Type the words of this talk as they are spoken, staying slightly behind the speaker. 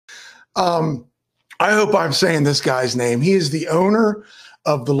Um, I hope I'm saying this guy's name. He is the owner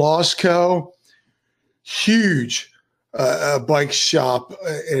of the Lost Co. Huge bike shop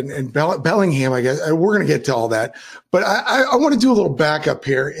in Bellingham, I guess. We're going to get to all that. But I want to do a little backup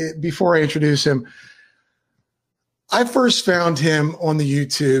here before I introduce him. I first found him on the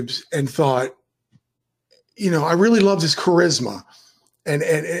YouTubes and thought, I really loved his charisma and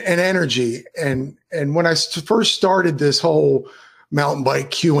energy. And when I first started this whole mountain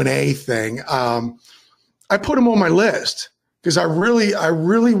bike Q&A thing, I put him on my list because I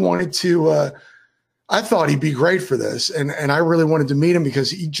really wanted to, I thought he'd be great for this. And I really wanted to meet him because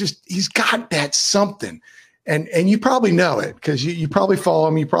he's got that something. And you probably know it because you probably follow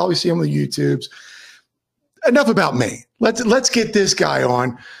him. You probably see him on the YouTubes. Enough about me. Let's get this guy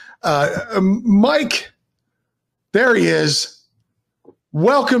on. Mike, there he is.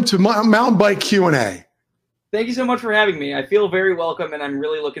 Welcome to Mountain Bike Q&A. Thank you so much for having me. I feel very welcome, and I'm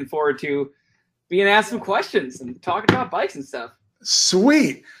really looking forward to being asked some questions and talking about bikes and stuff.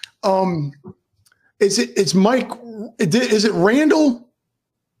 Sweet. It's Mike. Is it Randol?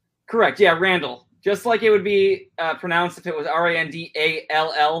 Correct. Yeah, Randol. Just like it would be pronounced if it was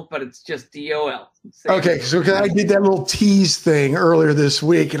Randall, but it's just DOL. Okay, so I did that little tease thing earlier this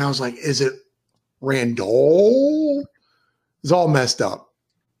week, and I was like, is it Randol? It's all messed up.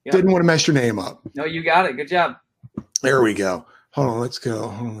 Yep. Didn't want to mess your name up. No, you got it. Good job. There we go. Hold on, let's go.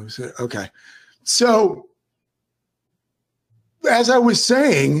 Hold on, let me see. Okay. So, as I was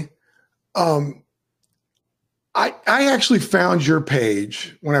saying, I actually found your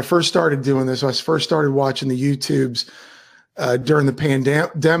page when I first started doing this. I first started watching the YouTubes during the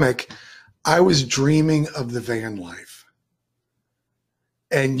pandemic. I was dreaming of the van life,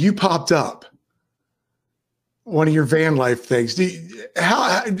 and you popped up. One of your van life things.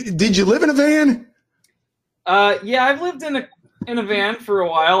 How did you live in a van? Yeah, I've lived in a van for a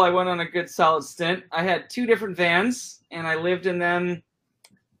while. I went on a good solid stint. I had 2 different vans, and I lived in them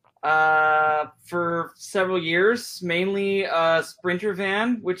for several years. Mainly a Sprinter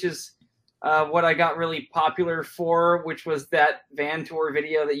van, which is what I got really popular for, which was that van tour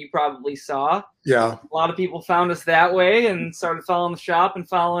video that you probably saw. Yeah, a lot of people found us that way and started following the shop and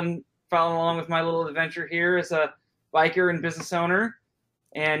following along with my little adventure here as a biker and business owner.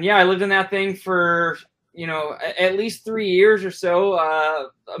 And yeah, I lived in that thing for, at least 3 years or so. A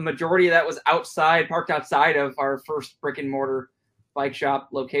majority of that was parked outside of our first brick and mortar bike shop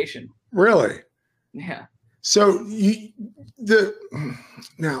location. Really? Yeah. So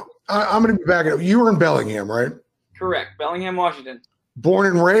now I'm going to be back up. You were in Bellingham, right? Correct. Bellingham, Washington. Born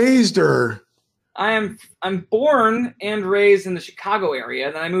and raised, or? I'm born and raised in the Chicago area,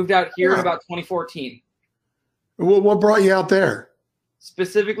 and then I moved out here in about 2014. What brought you out there?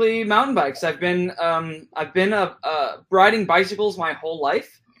 Specifically, mountain bikes. I've been riding bicycles my whole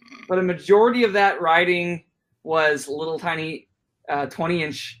life, but a majority of that riding was little tiny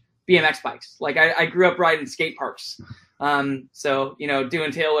 20-inch BMX bikes. Like I grew up riding skate parks, so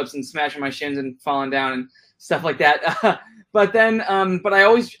doing tail whips and smashing my shins and falling down and stuff like that. But then, but I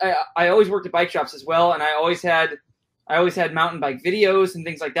always worked at bike shops as well, and I always had mountain bike videos and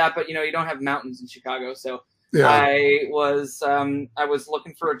things like that. But you don't have mountains in Chicago, so yeah. I was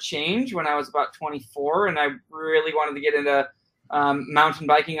looking for a change when I was about 24, and I really wanted to get into mountain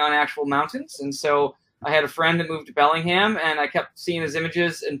biking on actual mountains. And so I had a friend that moved to Bellingham, and I kept seeing his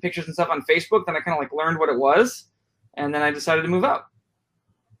images and pictures and stuff on Facebook. Then I kind of learned what it was, and then I decided to move out.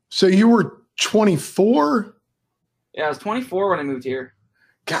 So you were 24? Yeah, I was 24 when I moved here.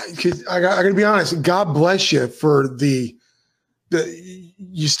 God, because I got to be honest, God bless you for you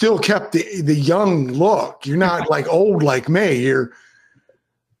still kept the young look. You're not old like me.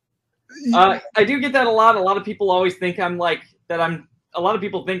 I do get that a lot. A lot of people always think a lot of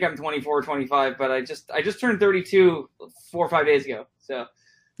people think I'm 24 or 25, but I just turned 32 4 or 5 days ago. So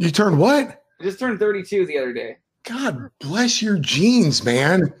you turned what? I just turned 32 the other day. God bless your genes,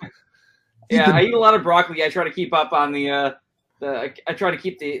 man. Yeah, I eat a lot of broccoli. I try to keep up on I try to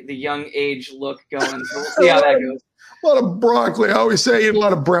keep the young age look going. So we'll see how that goes. A lot of broccoli. I always say I eat a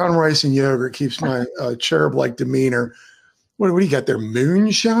lot of brown rice and yogurt. Keeps my cherub-like demeanor. What do you got there?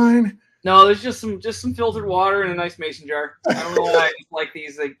 Moonshine? No, there's just some filtered water in a nice mason jar. I don't know why I just like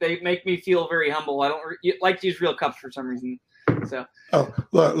these. They make me feel very humble. I don't like to use real cups for some reason. So. Oh,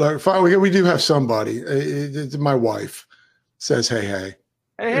 look. Fine, we do have somebody. It's my wife says, hey.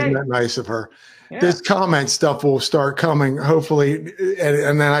 Isn't that nice of her? Yeah. This comment stuff will start coming, hopefully,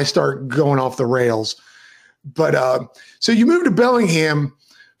 and then I start going off the rails. But so you moved to Bellingham,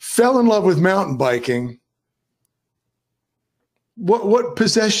 fell in love with mountain biking. What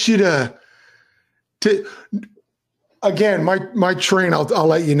possessed you to again, my train, I'll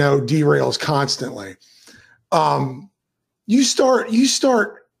let you know, derails constantly. You start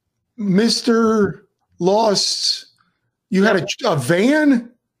Mr. Lost. You had a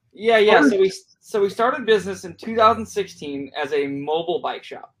van? Yeah. So we started business in 2016 as a mobile bike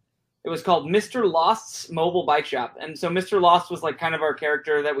shop. It was called Mr. Lost's Mobile Bike Shop. And so Mr. Lost was like kind of our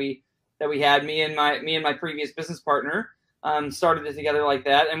character that we had. Me and my previous business partner started it together like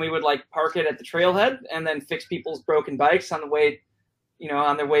that, and we would like park it at the trailhead and then fix people's broken bikes on the way,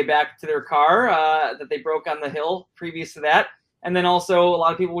 on their way back to their car that they broke on the hill previous to that. And then also a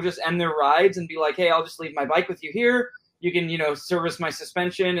lot of people would just end their rides and be like, hey, I'll just leave my bike with you here. You can, service my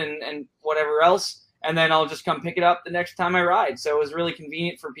suspension and whatever else. And then I'll just come pick it up the next time I ride. So it was really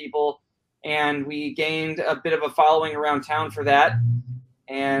convenient for people. And we gained a bit of a following around town for that.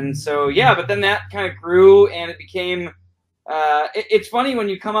 And so, yeah, but then that kind of grew and it became, it's funny when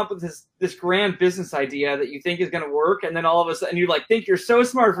you come up with this grand business idea that you think is going to work. And then all of a sudden you think you're so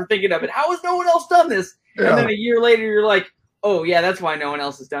smart for thinking of it. How has no one else done this? Yeah. And then a year later, you're like, oh yeah, that's why no one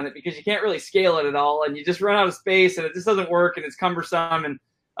else has done it, because you can't really scale it at all. And you just run out of space and it just doesn't work and it's cumbersome. And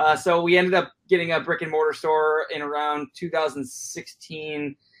so we ended up getting a brick and mortar store in around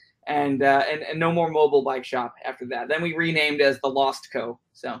 2016 and no more mobile bike shop after that. Then we renamed as the Lost Co.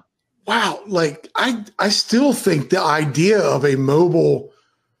 So. Wow. Like I still think the idea of a mobile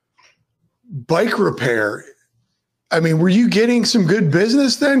bike repair, I mean, were you getting some good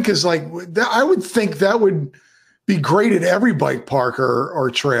business then? Cause like I would think that would be great at every bike park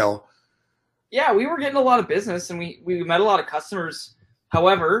or trail. Yeah. We were getting a lot of business and we met a lot of customers.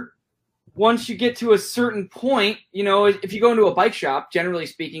 However, once you get to a certain point, if you go into a bike shop, generally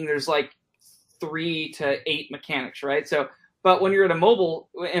speaking, there's like 3 to 8 mechanics, right? So, but when you're in a mobile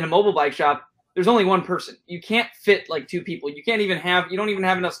bike shop, there's only one person. You can't fit like 2 people. You don't even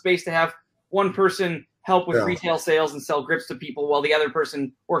have enough space to have one person help with retail sales and sell grips to people while the other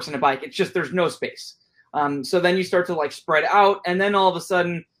person works on a bike. It's just, there's no space. So then you start to like spread out, and then all of a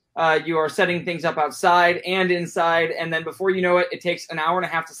sudden, you are setting things up outside and inside. And then before you know it, it takes an hour and a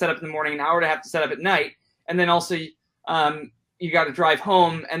half to set up in the morning, an hour and a half to set up at night. And then also, you got to drive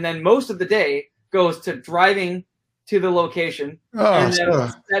home. And then most of the day goes to driving to the location and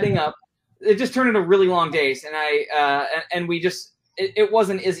then setting up. It just turned into really long days. And it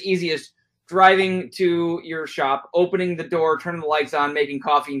wasn't as easy as driving to your shop, opening the door, turning the lights on, making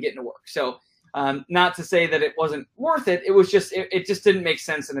coffee and getting to work. So, not to say that it wasn't worth it. It was just, it just didn't make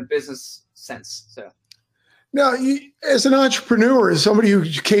sense in a business sense. So now, as an entrepreneur, as somebody who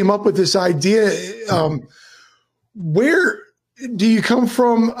came up with this idea, where do you come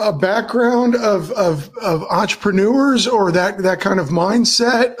from? A background of entrepreneurs, or that kind of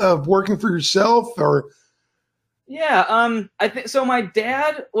mindset of working for yourself, or? Yeah, I think so. My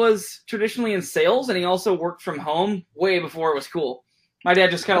dad was traditionally in sales, and he also worked from home way before it was cool. My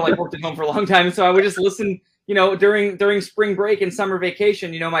dad just kind of like worked at home for a long time. And so I would just listen, during spring break and summer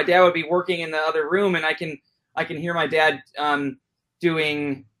vacation, my dad would be working in the other room, and I can hear my dad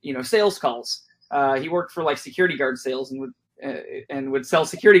doing, sales calls. He worked for like security guard sales and would sell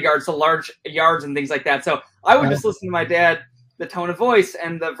security guards to large yards and things like that. So I would just listen to my dad, the tone of voice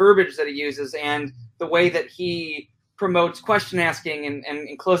and the verbiage that he uses and the way that he promotes question asking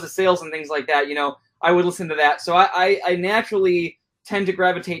and closes sales and things like that. I would listen to that. So I naturally tend to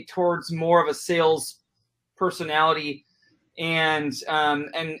gravitate towards more of a sales personality, and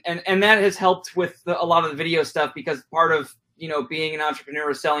that has helped with a lot of the video stuff, because part of being an entrepreneur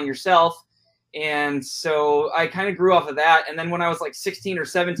is selling yourself. And so I kind of grew off of that. And then when I was like 16 or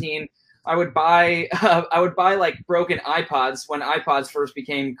 17, I would buy like broken iPods when iPods first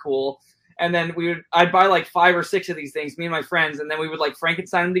became cool. And then I'd buy like 5 or 6 of these things, me and my friends, and then we would like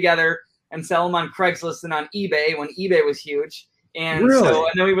Frankenstein them together and sell them on Craigslist and on eBay when eBay was huge. And really?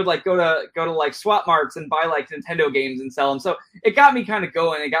 and then we would like go to like swap marts and buy like Nintendo games and sell them. So it got me kind of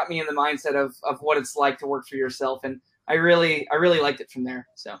going. It got me in the mindset of what it's like to work for yourself. And I really liked it from there.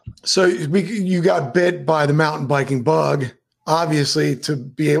 So you got bit by the mountain biking bug, obviously, to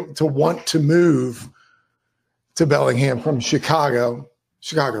be able to want to move to Bellingham from Chicago,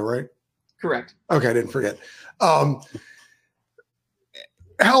 right? Correct. Okay. I didn't forget. How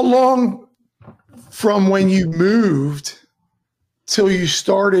long from when you moved till you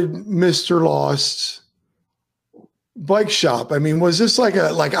started Mr. Lost's bike shop? I mean, was this like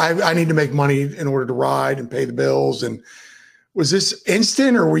I need to make money in order to ride and pay the bills? And was this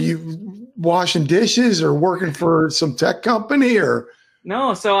instant, or were you washing dishes or working for some tech company, or?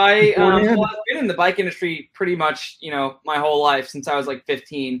 No. So I've been in the bike industry pretty much, my whole life since I was like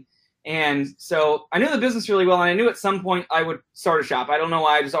 15. And so I knew the business really well. And I knew at some point I would start a shop. I don't know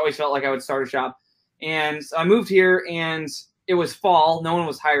why. I just always felt like I would start a shop. And so I moved here, and it was fall. No one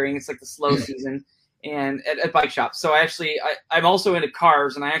was hiring. It's like the slow season, and at bike shops. So I'm also into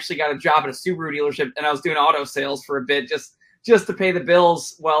cars, and I actually got a job at a Subaru dealership, and I was doing auto sales for a bit, just to pay the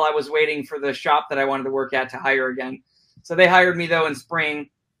bills while I was waiting for the shop that I wanted to work at to hire again. So they hired me though in spring.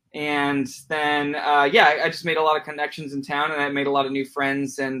 And then, I just made a lot of connections in town, and I made a lot of new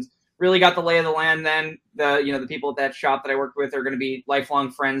friends, and really got the lay of the land. Then the people at that shop that I worked with are going to be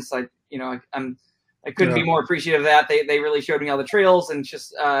lifelong friends. I couldn't be more appreciative of that. They really showed me all the trails, and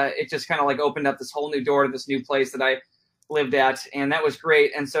it just kind of like opened up this whole new door to this new place that I lived at. And that was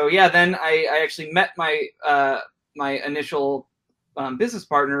great. And so, then I actually met my initial business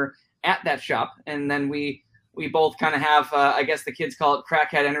partner at that shop. And then we both kind of have, I guess the kids call it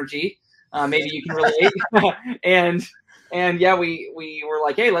crackhead energy. Maybe you can relate. we were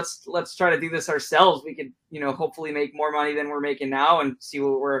like, hey, let's try to do this ourselves. We could, hopefully make more money than we're making now, and see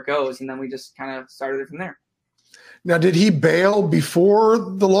where it goes. And then we just kind of started it from there. Now, did he bail before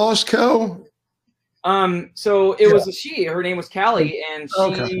the Lost Co? So it was a she. Her name was Callie, and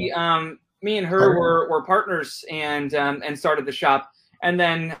she, me and her were partners, and started the shop. And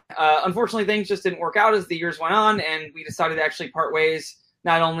then, unfortunately, things just didn't work out as the years went on, and we decided to actually part ways,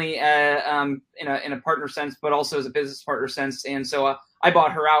 not only in a partner sense, but also as a business partner sense. And so I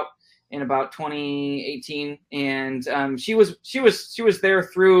bought her out in about 2018, and she was there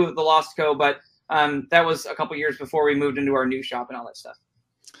through the Lost Co, but that was a couple years before we moved into our new shop and all that stuff.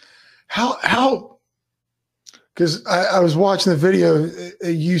 How? Because I was watching the video,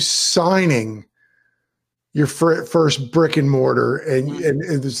 you signing your first brick and mortar, and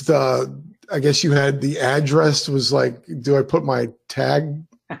it was I guess you had the address was like, do I put my tag,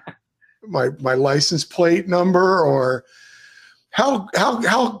 my license plate number, or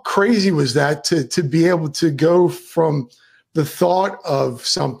how crazy was that to be able to go from the thought of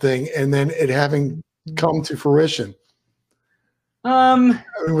something and then it having come to fruition? I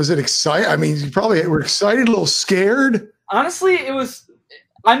mean, was it exciting? I mean, you probably were excited, a little scared. Honestly, it was.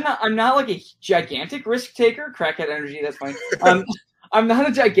 I'm not like a gigantic risk taker. Crackhead energy. That's fine. I'm not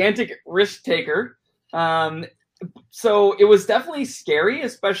a gigantic risk taker. So it was definitely scary,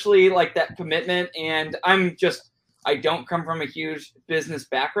 especially like that commitment. And I don't come from a huge business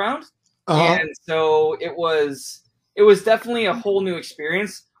background. And so it was definitely a whole new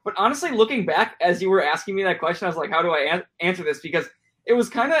experience. But honestly, looking back, as you were asking me that question, I was like, how do I answer this? Because it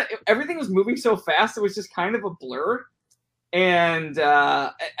was everything was moving so fast. It was just kind of a blur. And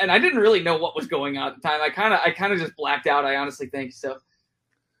I didn't really know what was going on at the time. I kind of just blacked out, I honestly think so.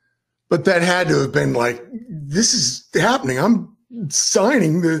 But that had to have been like, this is happening. I'm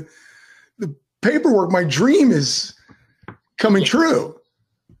signing the paperwork. My dream is coming true.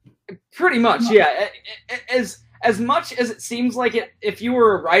 Pretty much, yeah. As much as it seems like it, if you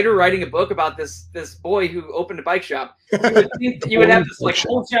were a writer writing a book about this boy who opened a bike shop, you would have this like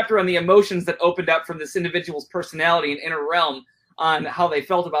whole chapter on the emotions that opened up from this individual's personality and inner realm on how they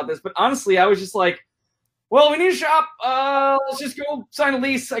felt about this. But honestly, I was just like, well, we need a shop. Let's just go sign a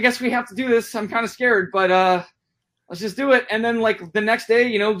lease. I guess we have to do this. I'm kind of scared, but let's just do it. And then like the next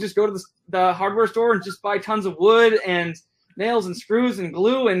day, just go to the hardware store and just buy tons of wood and nails and screws and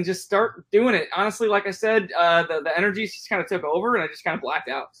glue and just start doing it. Honestly, like I said, the energy just kind of took over, and I just kind of blacked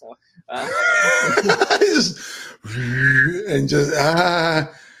out. So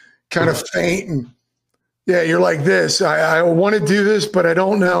kind of fainting. Yeah, you're like this. I want to do this, but I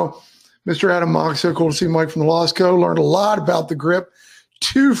don't know. Mr. Adam Mock, so cool to see Mike from the Lost Co. Learned a lot about the grip,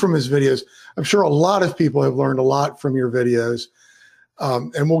 too, from his videos. I'm sure a lot of people have learned a lot from your videos,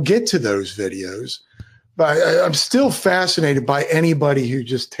 and we'll get to those videos. But I'm still fascinated by anybody who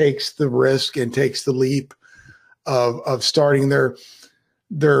just takes the risk and takes the leap of starting their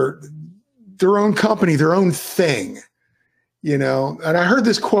own company, their own thing, And I heard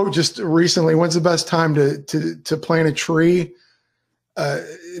this quote just recently. When's the best time to plant a tree?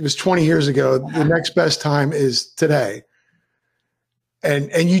 It was 20 years ago. The next best time is today.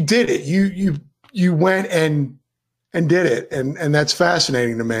 And you did it. You went and did it, and that's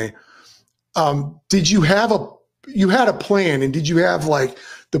fascinating to me. Did you have you had a plan, and did you have like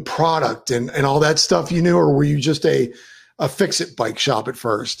the product and all that stuff you knew, or were you just a fix-it bike shop at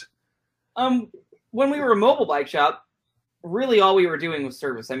first? When we were a mobile bike shop, really all we were doing was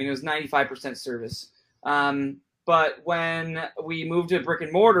service. I mean, it was 95% service. But when we moved to brick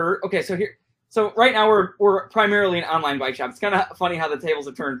and mortar, so right now we're primarily an online bike shop. It's kind of funny how the tables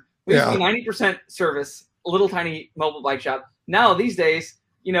have turned. We used to be 90% service, a little tiny mobile bike shop. Now these days,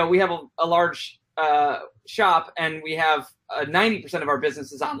 we have a large shop, and we have 90% of our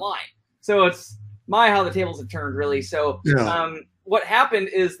business is online. So it's how the tables have turned, really. So what happened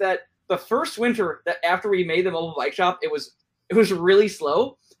is that the first winter that after we made the mobile bike shop, it was really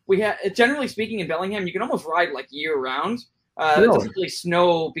slow. We had, generally speaking, in Bellingham, you can almost ride like year round. It doesn't really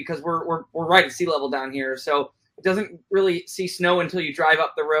snow because we're right at sea level down here, so it doesn't really see snow until you drive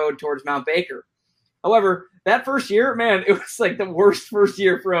up the road towards Mount Baker. However, that first year, man, it was like the worst first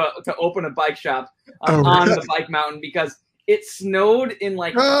year to open a bike shop on the bike mountain because it snowed in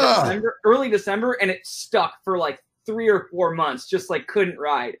like early December, and it stuck for like 3 or 4 months, just like couldn't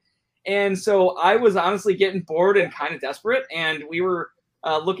ride. And so I was honestly getting bored and kind of desperate, and we were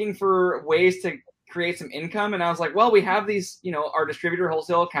looking for ways to create some income. And I was like, well, we have these, our distributor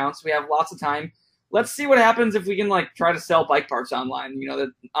wholesale accounts. We have lots of time. Let's see what happens if we can like try to sell bike parts online.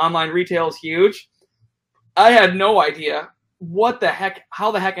 The online retail is huge. I had no idea how the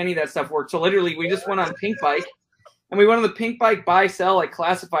heck any of that stuff worked. So literally we just went on Pink Bike, and we went on the Pink Bike buy sell like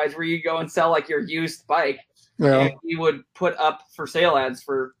classifieds where you go and sell like your used bike. Yeah. And we would put up for sale ads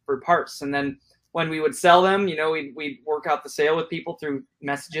for parts. And then when we would sell them, we'd work out the sale with people through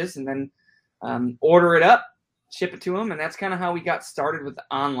messages, and then order it up, ship it to them. And that's kind of how we got started with the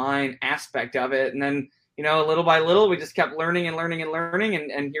online aspect of it. And then, little by little, we just kept learning and learning and learning.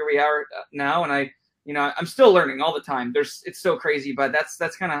 And here we are now. And I'm still learning all the time. It's so crazy, but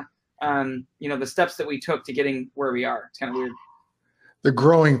that's kind of, the steps that we took to getting where we are. It's kind of weird. The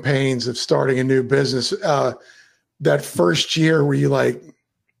growing pains of starting a new business. That first year, were you like,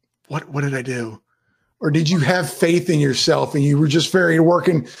 what did I do? Or did you have faith in yourself and you were just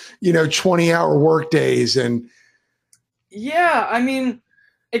working, 20-hour work days? And yeah, I mean,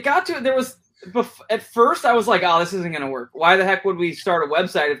 it got to, at first I was like, oh, this isn't going to work. Why the heck would we start a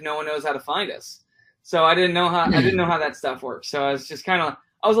website if no one knows how to find us? So I didn't know how that stuff works. So I was just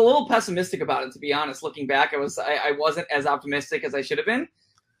I was a little pessimistic about it, to be honest. Looking back, I wasn't as optimistic as I should have been,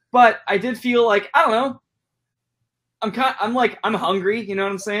 but I did feel like, I don't know, I'm hungry. You know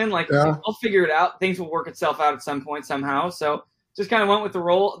what I'm saying? Like, yeah. I'll figure it out. Things will work itself out at some point somehow. So just kind of went with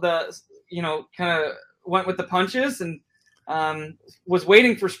kind of went with the punches, and was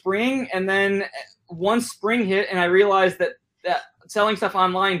waiting for spring. And then once spring hit and I realized that selling stuff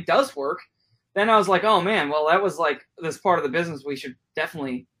online does work, then I was like, oh man, well, that was like this part of the business we should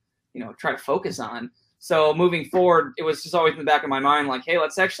definitely, try to focus on. So moving forward, it was just always in the back of my mind, like, hey,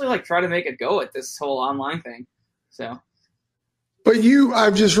 let's actually like try to make a go at this whole online thing. So, but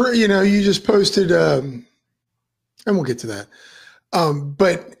I've just you just posted, and we'll get to that.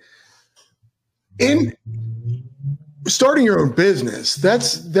 But in starting your own business,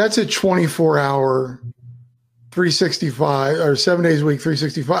 that's a 24-hour, 365 or 7 days a week,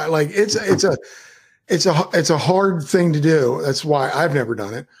 365. Like it's a hard thing to do. That's why I've never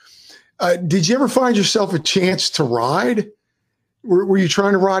done it. Did you ever find yourself a chance to ride? Were you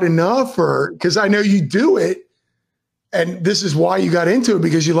trying to ride enough, or because I know you do it? And this is why you got into it,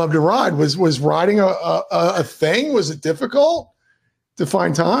 because you love to ride. Was riding a thing? Was it difficult to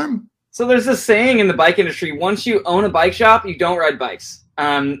find time? So there's this saying in the bike industry: once you own a bike shop, you don't ride bikes.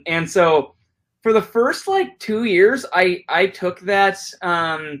 And so for the first like 2 years, I took that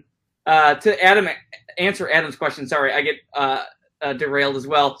to answer Adam's question. Sorry, I get derailed as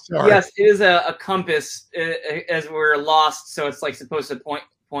well. Sorry. Yes, it is a compass as we're lost, so it's like supposed to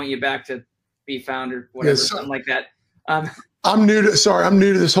point you back to be found or whatever, something like that. I'm new to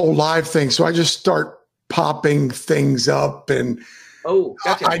this whole live thing, so I just start popping things up and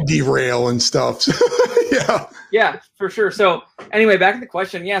gotcha. I derail and stuff. Yeah, for sure. So anyway, back to the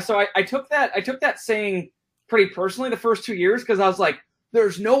question. Yeah, so I took that saying pretty personally the first 2 years, because I was like,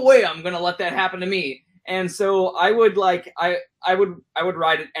 there's no way I'm gonna let that happen to me. And so I would I would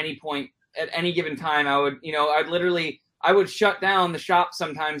ride at any point at any given time. I would shut down the shop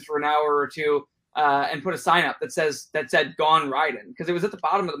sometimes for an hour or two. And put a sign up that said "Gone Riding," because it was at the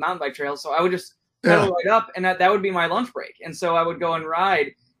bottom of the mountain bike trail. So I would just pedal right up, and that would be my lunch break. And so I would go and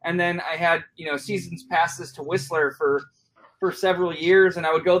ride. And then I had seasons passes to Whistler for several years, and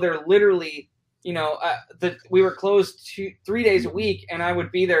I would go there literally. We were closed 3 days a week, and I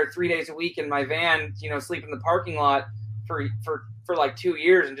would be there 3 days a week in my van, sleep in the parking lot for like 2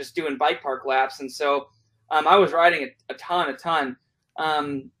 years and just doing bike park laps. And so I was riding a ton.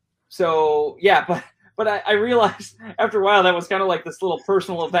 So yeah, but I realized after a while that was kind of like this little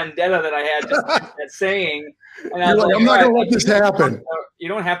personal vendetta that I had, just that saying. And I was like, I'm not going to let this happen. You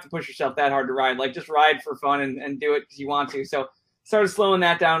don't have to push yourself that hard to ride. Like, just ride for fun and do it because you want to. So started slowing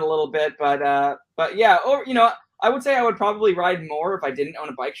that down a little bit, but yeah, or I would say I would probably ride more if I didn't own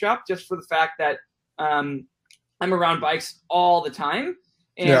a bike shop, just for the fact that I'm around bikes all the time,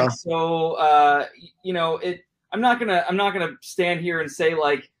 and so I'm not gonna stand here and say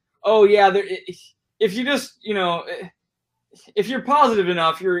like, oh yeah, if you just if you're positive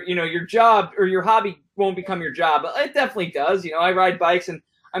enough, your job or your hobby won't become your job. But it definitely does. I ride bikes, and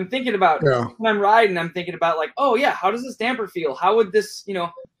I'm thinking about when I'm riding, I'm thinking about like, oh yeah, how does this damper feel? How would this,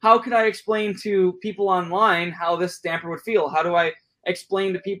 how could I explain to people online how this damper would feel? How do I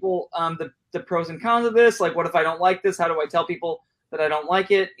explain to people the pros and cons of this? Like, what if I don't like this? How do I tell people that I don't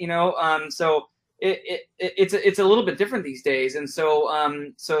like it? So it's a little bit different these days, and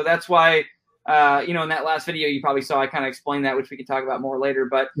so that's why. In that last video you probably saw, I kind of explained that, which we could talk about more later.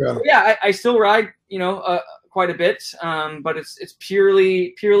 But I still ride, quite a bit, but it's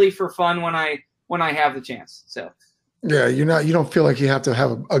purely for fun when I have the chance. So yeah, you don't feel like you have to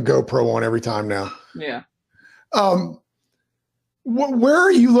have a GoPro on every time now. Yeah. Where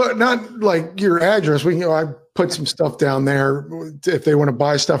are you? Not like your address. I put some stuff down there if they want to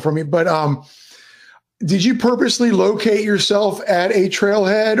buy stuff from me, but did you purposely locate yourself at a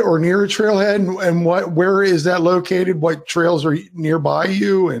trailhead or near a trailhead, and where is that located? What trails are nearby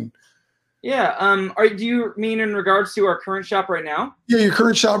you? And do you mean in regards to our current shop right now? Yeah, your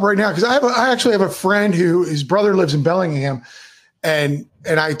current shop right now, because I actually have a friend his brother lives in Bellingham, and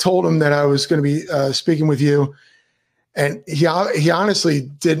I told him that I was going to be speaking with you, and he honestly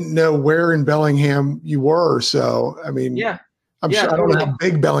didn't know where in Bellingham you were. So I mean, I'm sure I don't know how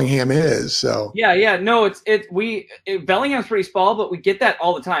big Bellingham is. So no, Bellingham's pretty small, but we get that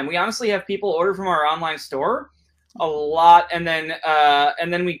all the time. We honestly have people order from our online store a lot, and then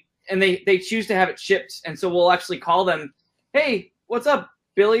they choose to have it shipped, and so we'll actually call them, hey, what's up,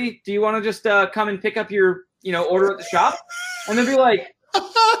 Billy? Do you want to just come and pick up your order at the shop? And they'll be like,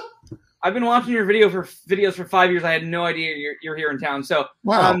 I've been watching your videos for 5 years. I had no idea you're here in town. So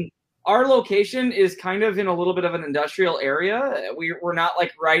wow. Our location is kind of in a little bit of an industrial area. We're not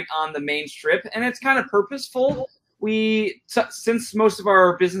like right on the main strip, and it's kind of purposeful. Since most of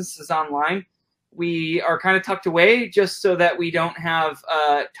our business is online, we are kind of tucked away just so that we don't have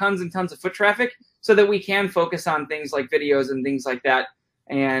tons and tons of foot traffic, so that we can focus on things like videos and things like that.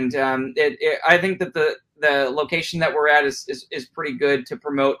 And I think that the location that we're at is pretty good to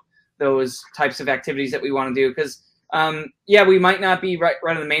promote those types of activities that we want to do, because we might not be right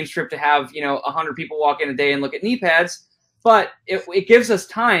on the main strip to have 100 people walk in a day and look at knee pads, but it gives us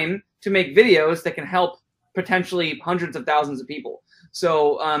time to make videos that can help potentially hundreds of thousands of people.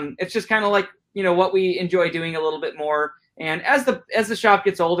 So it's just kind of like what we enjoy doing a little bit more. And as the shop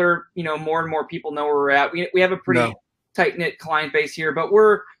gets older, more and more people know where we're at. We have a pretty tight knit client base here, but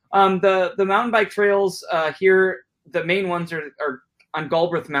we're the mountain bike trails here. The main ones are on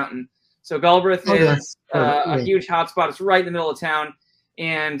Galbraith Mountain. So Galbraith is a huge hotspot. It's right in the middle of town,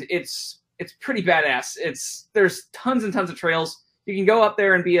 and it's pretty badass. There's tons and tons of trails. You can go up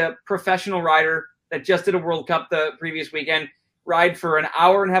there and be a professional rider that just did a World Cup the previous weekend, ride for an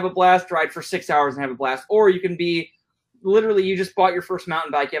hour and have a blast, ride for 6 hours and have a blast. Or you can be literally, you just bought your first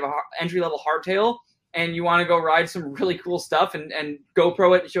mountain bike, you have a entry-level hardtail, and you want to go ride some really cool stuff and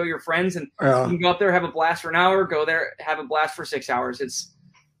GoPro it and show your friends, and you can go up there, have a blast for an hour, go there, have a blast for 6 hours. It's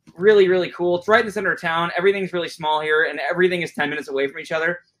really, really cool. It's right in the center of town. Everything's really small here, and everything is 10 minutes away from each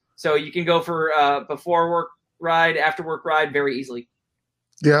other. So you can go for before work ride, after work ride very easily.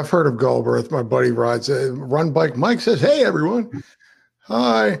 Yeah, I've heard of Galbraith. My buddy rides a run bike. Mike says, hey, everyone.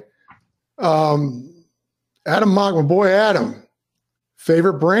 Hi. Adam Mock, my boy Adam.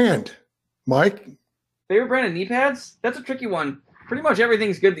 Favorite brand? Mike? Favorite brand of knee pads? That's a tricky one. Pretty much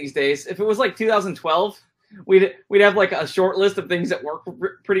everything's good these days. If it was like 2012, we'd have like a short list of things that work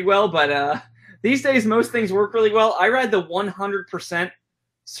pretty well, but these days most things work really well. I ride the 100%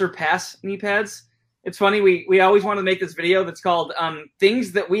 Surpass knee pads. It's funny, we always want to make this video that's called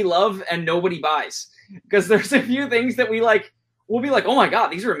things that we love and nobody buys, because there's a few things that we'll be like, oh my god,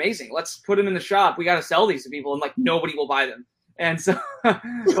 these are amazing, let's put them in the shop, we got to sell these to people, and like nobody will buy them, and so but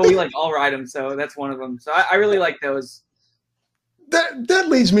we like all ride them, so that's one of them. So I really like those. That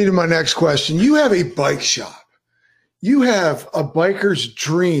leads me to my next question. You have a bike shop. You have a biker's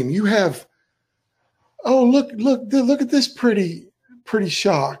dream. You have, look at this pretty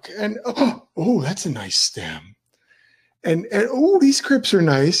shock. And oh, that's a nice stem. And oh, these grips are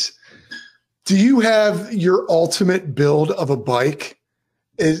nice. Do you have your ultimate build of a bike?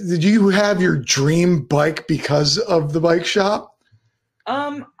 Did you have your dream bike because of the bike shop?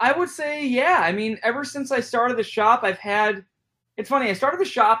 I would say, yeah. I mean, ever since I started the shop, it's funny, I started the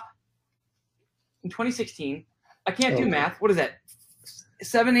shop in 2016. I can't do math. What is that?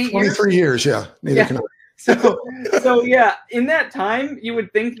 7, 8 years? 23 years, yeah. Neither can I. So yeah, in that time, you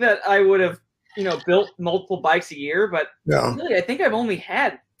would think that I would have, built multiple bikes a year, but really, I think I've only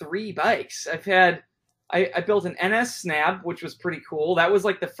had 3 bikes. I've had I built an NS Snap, which was pretty cool. That was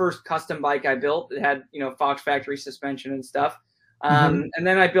like the first custom bike I built. It had, you know, Fox factory suspension and stuff. And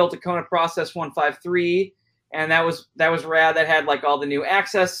then I built a Kona Process 153, and that was rad. That had like all the new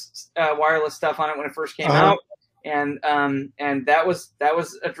Access wireless stuff on it when it first came out. And that was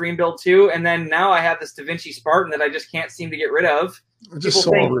a dream build too. And then now I have this Da Vinci Spartan that I just can't seem to get rid of.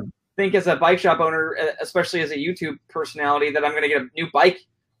 People think as a bike shop owner, especially as a YouTube personality, that I'm going to get a new bike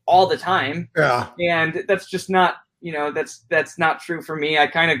all the time. Yeah. And that's just not, you know, that's not true for me. I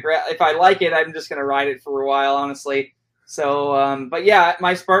kind of, if I like it, I'm just going to ride it for a while, honestly. So, but yeah,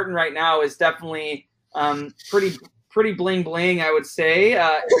 my Spartan right now is definitely pretty bling bling, I would say.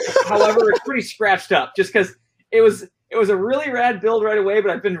 However, it's pretty scratched up just because it was a really rad build right away,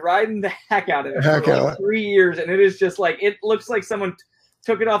 but I've been riding the heck out of it for like 3 years, and it is just like, it looks like someone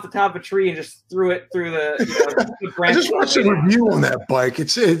took it off the top of a tree and just threw it through the, the branch. I just watched a review on that bike.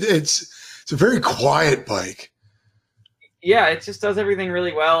 It's a very quiet bike. Yeah, it just does everything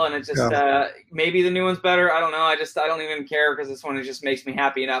really well, and it just maybe the new one's better. I don't know. I don't even care because this one just makes me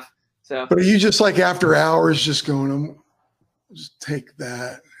happy enough. So. But are you just like after hours just going, just take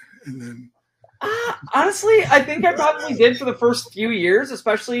that and then? Honestly, I think I probably did for the first few years,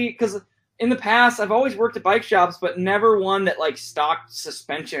 especially because in the past I've always worked at bike shops, but never one that like stocked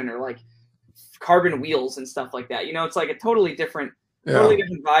suspension or like carbon wheels and stuff like that. You know, it's like a totally different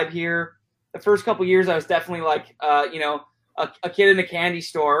vibe here. The first couple years I was definitely like, a kid in a candy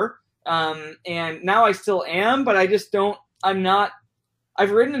store. And now I still am, but I just don't,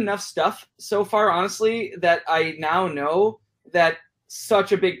 I've ridden enough stuff so far, honestly, that I now know that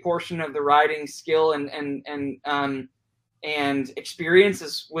such a big portion of the riding skill and experience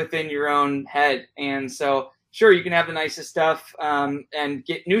is within your own head. And so, sure, you can have the nicest stuff and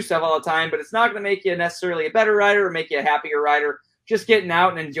get new stuff all the time, but it's not going to make you necessarily a better rider or make you a happier rider. Just getting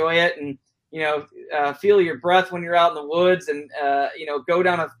out and enjoy it and, feel your breath when you're out in the woods and, go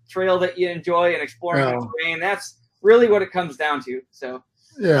down a trail that you enjoy and exploring the terrain. That's really what it comes down to. So,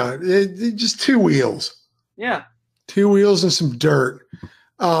 yeah, just 2 wheels. Yeah. 2 wheels and some dirt.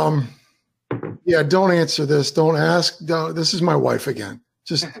 Yeah, don't answer this. Don't ask. This is my wife again.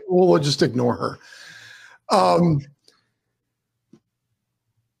 We'll just ignore her.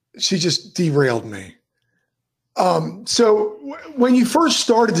 She just derailed me. So when you first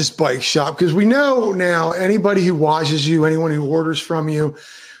started this bike shop, because we know now anybody who watches you, anyone who orders from you,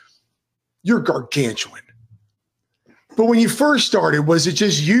 you're gargantuan. But when you first started, was it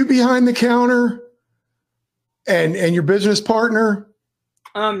just you behind the counter and your business partner?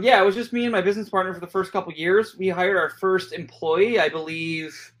 Yeah, it was just me and my business partner for the first couple of years. We hired our first employee, I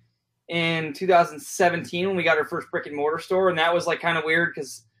believe, in 2017 when we got our first brick and mortar store. And that was like kind of weird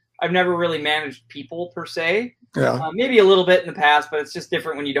because I've never really managed people per se. Yeah. Maybe a little bit in the past, but it's just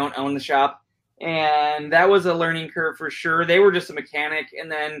different when you don't own the shop. And that was a learning curve for sure. They were just a mechanic.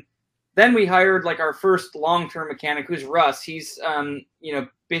 And then we hired like our first long-term mechanic, who's Russ. He's,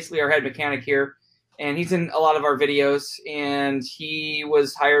 basically our head mechanic here. And he's in a lot of our videos. And he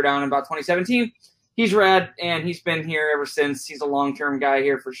was hired on about 2017. He's rad, and he's been here ever since. He's a long-term guy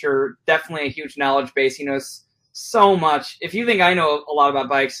here for sure. Definitely a huge knowledge base. He knows so much. If you think I know a lot about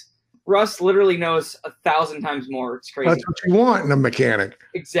bikes, Russ literally knows 1,000 times more. It's crazy. That's what you want in a mechanic.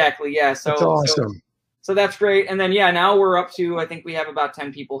 Exactly. Yeah. So that's awesome. So that's great. And then now we're up to, I think we have about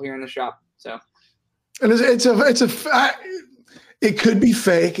 10 people here in the shop. So, and it could be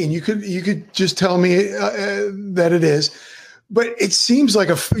fake, and you could just tell me that it is, but it seems like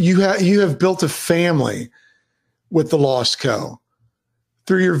you have built a family with the Lost Co.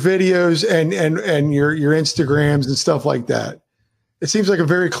 through your videos and your Instagrams and stuff like that. It seems like a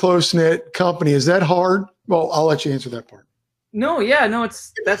very close-knit company. Is that hard? Well, I'll let you answer that part. No,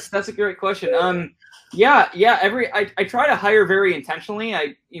 that's a great question. I try to hire very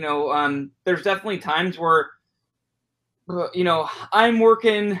intentionally. There's definitely times where, I'm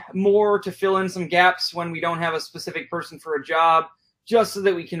working more to fill in some gaps when we don't have a specific person for a job, just so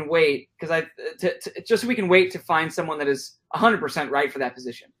that we can wait. Just so we can wait to find someone that is 100% right for that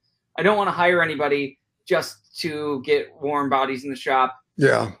position. I don't want to hire anybody just to get warm bodies in the shop.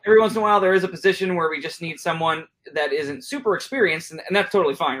 Yeah. Every once in a while, there is a position where we just need someone that isn't super experienced, and that's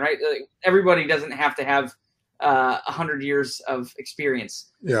totally fine, right? Everybody doesn't have to have 100 years of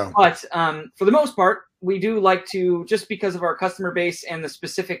experience. Yeah. But for the most part, we do like to, just because of our customer base and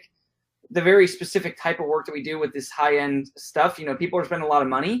the very specific type of work that we do with this high-end stuff, people are spending a lot of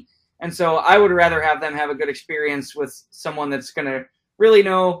money. And so I would rather have them have a good experience with someone that's going to really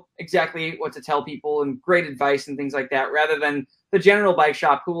know exactly what to tell people and great advice and things like that, rather than the general bike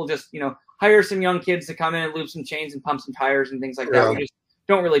shop who will just, hire some young kids to come in and loop some chains and pump some tires and things like that. We just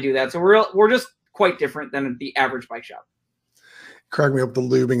don't really do that. So we're just quite different than the average bike shop. Crack me up the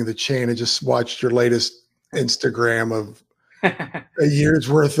lubing of the chain. I just watched your latest Instagram of a year's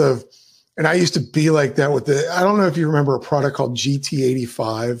worth of, and I used to be like that with I don't know if you remember a product called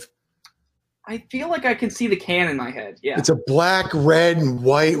GT85. I feel like I can see the can in my head. Yeah. It's a black, red, and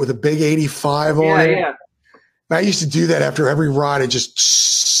white with a big 85 on it. Yeah. And I used to do that after every ride. It just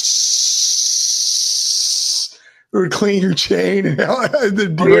it would clean your chain. And I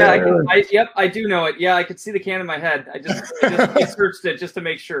do know it. Yeah, I could see the can in my head. I just searched it just to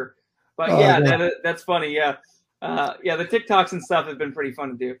make sure. But yeah, that's funny. Yeah. The TikToks and stuff have been pretty fun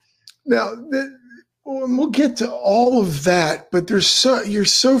to do. Now, we'll get to all of that, but you're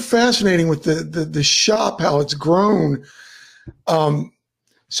so fascinating with the shop, how it's grown.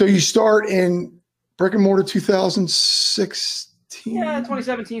 So you start in brick and mortar 2016? Yeah,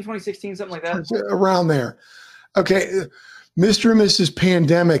 2017, 2016, something like that. Around there. Okay. Mr. and Mrs.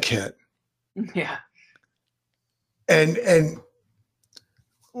 Pandemic hit. Yeah. And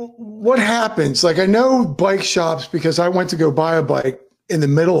what happens? Like, I know bike shops because I went to go buy a bike in the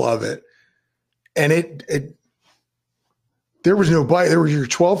middle of it, and there was no bike. There was your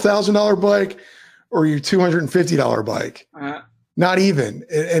 $12,000 bike or your $250 bike. Not even.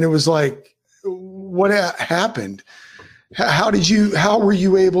 And it was like, what happened? How were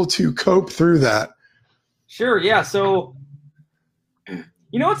you able to cope through that? Sure. Yeah. So,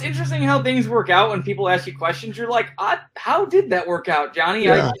 it's interesting how things work out when people ask you questions. You're like, how did that work out, Johnny?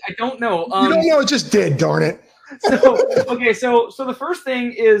 Yeah. I don't know. You don't know. It just did, darn it. So the first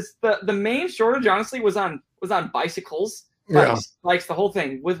thing is the main shortage, honestly, was on bicycles, bikes, the whole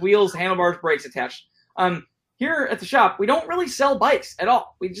thing with wheels, handlebars, brakes attached. Here at the shop, we don't really sell bikes at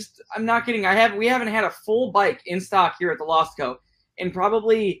all. I'm not kidding. We haven't had a full bike in stock here at the Lost Co. in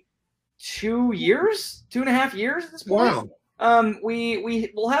probably 2.5 years at this point. Wow.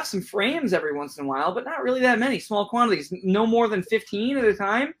 We'll have some frames every once in a while, but not really that many. Small quantities, no more than 15 at a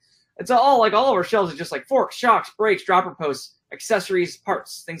time. It's all of our shelves are just like forks, shocks, brakes, dropper posts, accessories,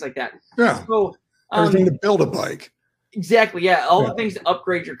 parts, things like that. Yeah. So everything to build a bike. Exactly. Yeah. All the things to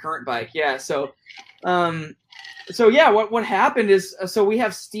upgrade your current bike. Yeah. So what happened is, so we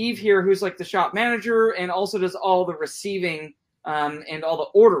have Steve here, who's like the shop manager and also does all the receiving and all the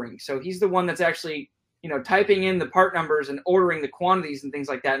ordering. So he's the one that's actually, typing in the part numbers and ordering the quantities and things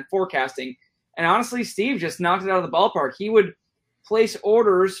like that and forecasting. And honestly, Steve just knocked it out of the ballpark. He would place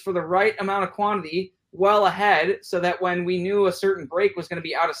orders for the right amount of quantity well ahead so that when we knew a certain brake was going to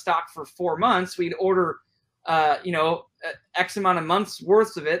be out of stock for 4 months, we'd order, X amount of months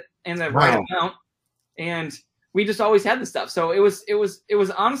worth of it in the right amount. And we just always had the stuff. So it was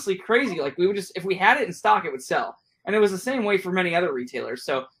honestly crazy. Like, we would just, if we had it in stock, it would sell. And it was the same way for many other retailers.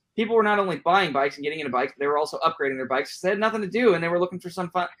 So people were not only buying bikes and getting into bikes, they were also upgrading their bikes. They had nothing to do, and they were looking for some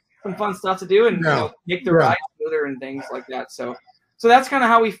fun stuff to do and make their rides smoother and things like that. So that's kind of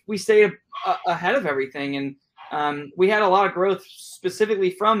how we stayed ahead of everything. And we had a lot of growth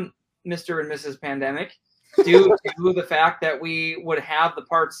specifically from Mr. and Mrs. Pandemic due to the fact that we would have the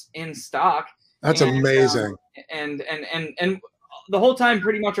parts in stock. That's amazing. And the whole time,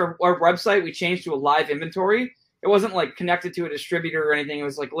 pretty much our website, we changed to a live inventory. It wasn't like connected to a distributor or anything. It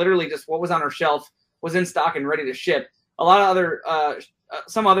was like literally just what was on our shelf was in stock and ready to ship. A lot of other,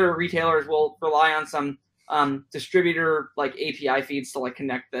 some other retailers will rely on some distributor like API feeds to like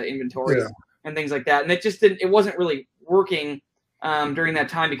connect the inventory and things like that. And it wasn't really working during that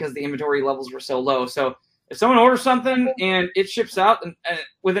time because the inventory levels were so low. So if someone orders something and it ships out and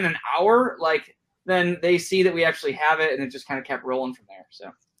within an hour, then they see that we actually have it, and it just kind of kept rolling from there.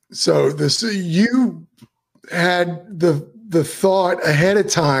 So you had the thought ahead of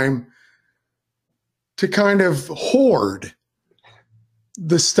time to kind of hoard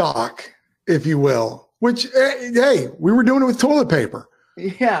the stock, if you will, which, hey, we were doing it with toilet paper.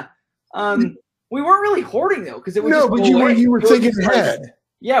 Yeah. We weren't really hoarding though, because it was but you were thinking ahead.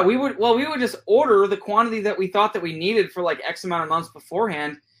 Yeah, we would just order the quantity that we thought that we needed for like X amount of months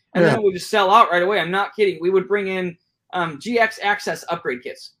beforehand, and then it would just sell out right away. I'm not kidding. We would bring in GX Access upgrade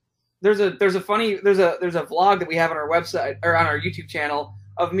kits. There's a vlog that we have on our website or on our YouTube channel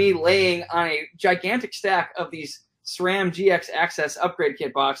of me laying on a gigantic stack of these SRAM GX Access upgrade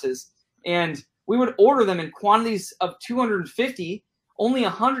kit boxes, and we would order them in quantities of 250. Only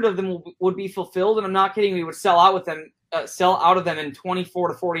 100 of them would be fulfilled, and I'm not kidding. We would sell out of them in 24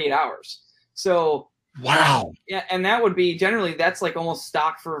 to 48 hours. So wow, yeah, and that would be generally that's like almost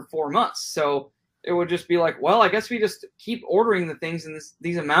stock for 4 months. So it would just be like, well, I guess we just keep ordering the things in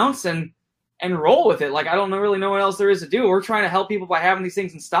these amounts and roll with it. Like, I don't really know what else there is to do. We're trying to help people by having these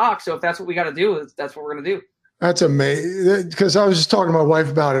things in stock. So if that's what we got to do, that's what we're going to do. That's amazing. Because I was just talking to my wife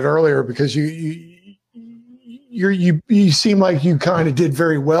about it earlier. Because you seem like you kind of did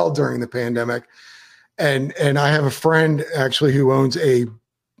very well during the pandemic, and I have a friend actually who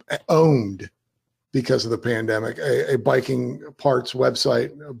owned because of the pandemic a biking parts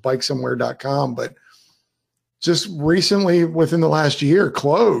website, bikesomewhere.com, but just recently within the last year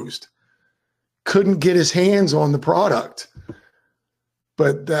closed. Couldn't get his hands on the product.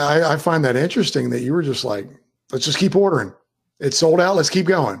 But I find that interesting that you were just like, let's just keep ordering. It's sold out. Let's keep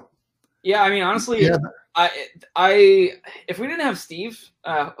going. Yeah, I mean, honestly, Yeah. If we didn't have Steve,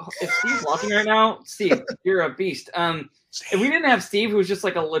 if Steve's watching right now, Steve, you're a beast. If we didn't have Steve, who was just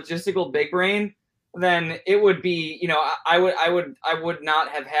like a logistical big brain, then it would be, you know, I would not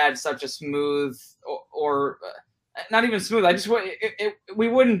have had such a smooth or not even smooth. I just we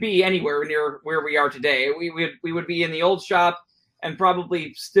wouldn't be anywhere near where we are today. We would be in the old shop and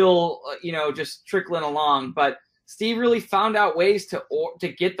probably still, you know, just trickling along. But Steve really found out ways to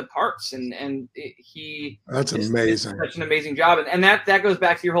get the parts, and that's amazing. Such an amazing job, and that goes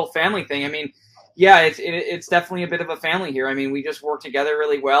back to your whole family thing. I mean, yeah, it's definitely a bit of a family here. I mean, we just work together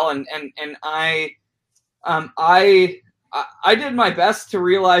really well, and I did my best to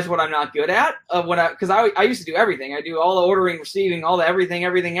realize what I'm not good at because I used to do everything. I do all the ordering, receiving, all the everything.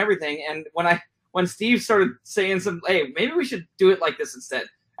 And when Steve started saying hey, maybe we should do it like this instead.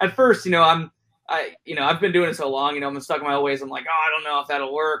 At first, you know, I've been doing it so long, you know, I'm stuck in my old ways. I'm like, oh, I don't know if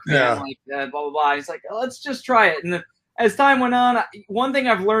that'll work. Yeah. Like blah, blah, blah. He's like, oh, let's just try it. And as time went on, one thing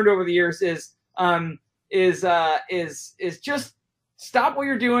I've learned over the years is just stop what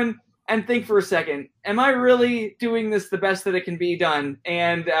you're doing and think for a second. Am I really doing this the best that it can be done?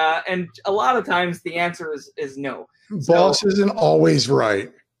 And a lot of times the answer is no. Boss isn't always right.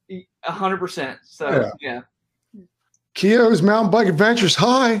 100%. So yeah. Keogh's Mountain Bike Adventures.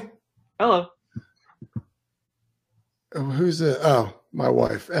 Hi. Hello. Who's the? Oh, my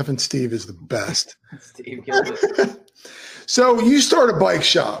wife. F and Steve is the best. Steve kills it. So you start a bike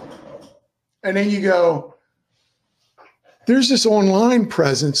shop, and then you go, there's this online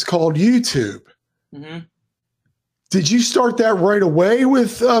presence called YouTube. Mm-hmm. Did you start that right away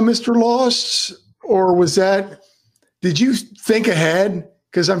with Mr. Lost, or did you think ahead?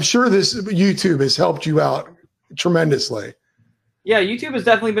 Because I'm sure this YouTube has helped you out tremendously. Yeah, YouTube has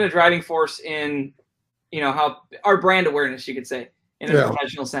definitely been a driving force in, you know, how our brand awareness, you could say, in a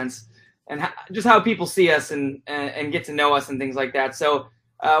professional sense, and just how people see us and get to know us and things like that. So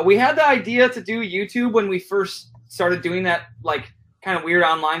we had the idea to do YouTube when we first started doing that, like kind of weird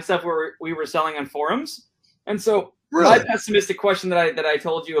online stuff where we were selling on forums. And so my pessimistic question that I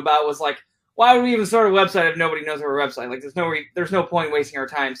told you about was like, why would we even start a website if nobody knows our website? Like there's no point wasting our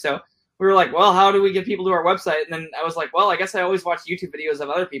time. So we were like, well, how do we get people to our website? And then I was like, well, I guess I always watch YouTube videos of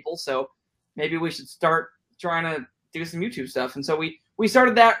other people, so maybe we should start trying to do some YouTube stuff. And so we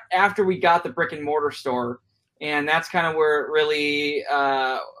started that after we got the brick and mortar store, and that's kind of where it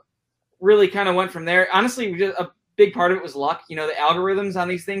really kind of went from there. Honestly, a big part of it was luck. You know, the algorithms on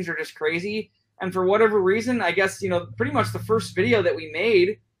these things are just crazy, and for whatever reason, I guess, you know, pretty much the first video that we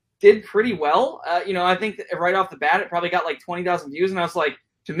made did pretty well. You know, I think that right off the bat, it probably got like 20,000 views, and I was like,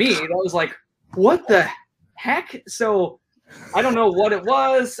 to me, that was like, what the heck? So I don't know what it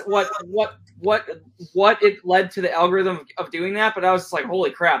was, what it led to the algorithm of doing that, but I was just like,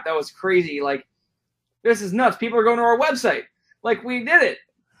 holy crap, that was crazy. Like, this is nuts. People are going to our website. Like, we did it.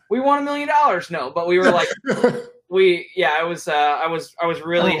 We won $1 million. No, but we were like, I was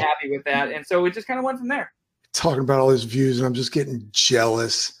really happy with that. And so we just kind of went from there. Talking about all those views, and I'm just getting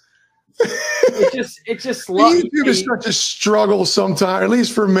jealous. It's just YouTube is such a struggle sometimes, at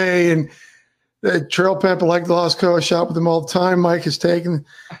least for me. And the Trail Pimp, I like the Lost Co. I shop with them all the time. Mike has taken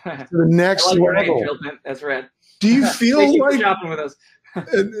to the next level. Trail Pimp. That's right. Do you feel like shopping with us?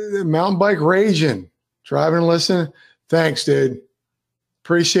 Mountain Bike Raging, driving and listen? Thanks, dude.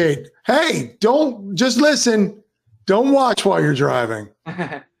 Appreciate it. Hey, don't just listen. Don't watch while you're driving.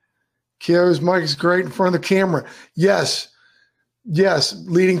 Keogh's Mike is great in front of the camera. Yes.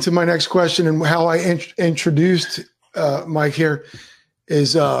 Leading to my next question and how I introduced Mike here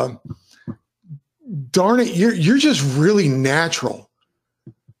is, darn it, you're just really natural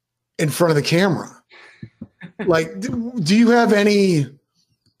in front of the camera. Like, do you have any?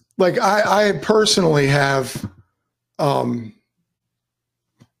 Like, I personally have. I've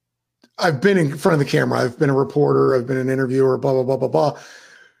been in front of the camera. I've been a reporter. I've been an interviewer. Blah blah blah blah blah.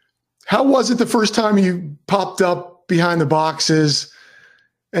 How was it the first time you popped up behind the boxes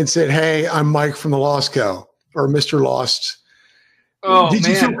and said, "Hey, I'm Mike from the Lost Co." or Mr. Lost? Did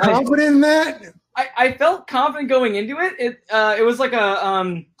you feel confident in that? I felt confident going into it. It was like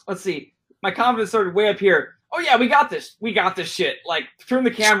a let's see. My confidence started way up here. oh yeah, we got this shit. Like, turn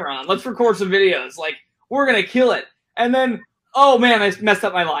the camera on. Let's record some videos. Like, we're going to kill it. And then, oh man, I messed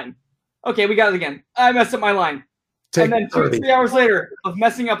up my line. Okay, we got it again. I messed up my line. And then 2-3 hours later of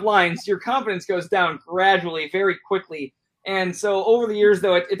messing up lines, your confidence goes down gradually, very quickly. And so over the years,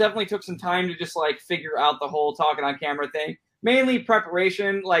 though, it definitely took some time to just like figure out the whole talking on camera thing. Mainly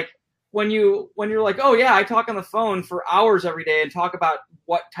preparation. Like when you're like, oh yeah, I talk on the phone for hours every day and talk about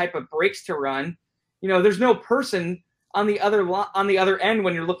what type of breaks to run. You know, there's no person on the other end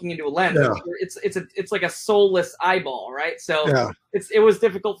when you're looking into a lens. Yeah. It's like a soulless eyeball, right? So yeah. it was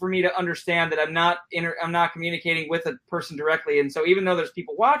difficult for me to understand that I'm not communicating with a person directly. And so even though there's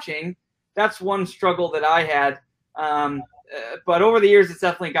people watching, that's one struggle that I had. But over the years, it's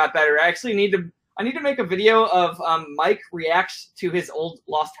definitely got better. I actually need to make a video of Mike reacts to his old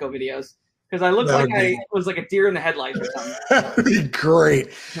Lost Co videos, because I look like I was like a deer in the headlights or something. That would be great.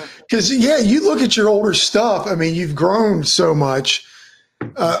 Because yeah, you look at your older stuff. I mean, you've grown so much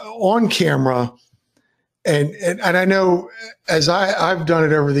on camera, and I know as I've done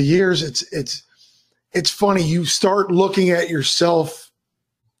it over the years, it's funny. You start looking at yourself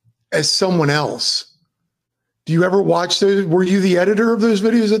as someone else. Do you ever watch those? Were you the editor of those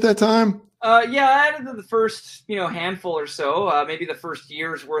videos at that time? Yeah, I edited the first, handful or so, maybe the first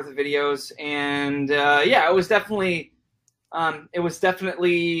year's worth of videos. And, yeah, it was definitely, it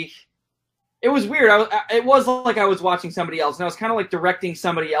was weird. It was like I was watching somebody else, and I was kind of like directing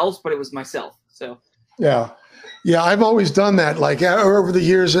somebody else, but it was myself. So, yeah. Yeah. I've always done that. Like over the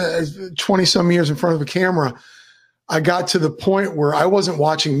years, 20 some years in front of a camera, I got to the point where I wasn't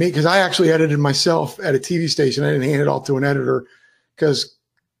watching me, because I actually edited myself at a TV station. I didn't hand it off to an editor, because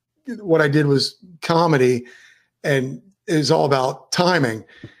what I did was comedy, and it was all about timing.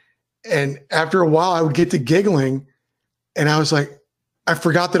 And after a while, I would get to giggling, and I was like, I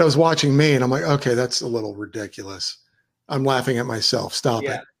forgot that I was watching me. And I'm like, okay, that's a little ridiculous. I'm laughing at myself. Stop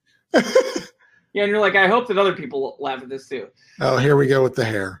it. Yeah, and you're like, I hope that other people laugh at this too. Oh, here we go with the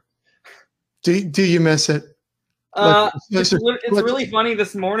hair. Do you miss it? It's really funny.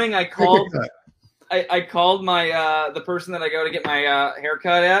 This morning I called my the person that I go to get my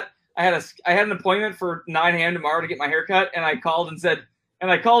haircut at. I had an appointment for 9 a.m. tomorrow to get my haircut, and I called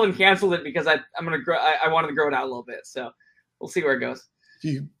and canceled it because I wanted to grow it out a little bit. So we'll see where it goes.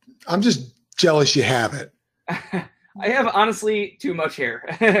 I'm just jealous you have it. I have honestly too much hair.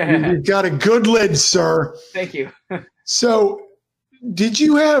 You've got a good lid, sir. Thank you. So did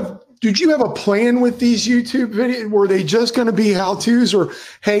you have a plan with these YouTube videos? Were they just going to be how-tos, or,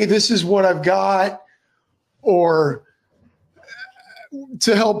 hey, this is what I've got, or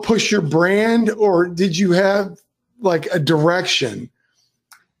to help push your brand, or did you have like a direction?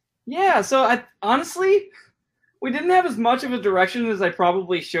 Yeah. So honestly, we didn't have as much of a direction as I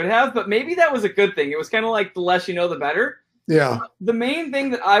probably should have, but maybe that was a good thing. It was kind of like the less you know, the better. Yeah. The main thing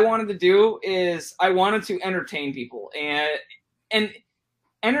that I wanted to do is I wanted to entertain people, and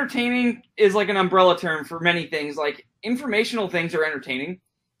entertaining is like an umbrella term for many things. Like, informational things are entertaining.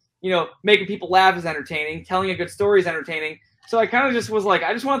 Making people laugh is entertaining. Telling a good story is entertaining. So I kind of just was like,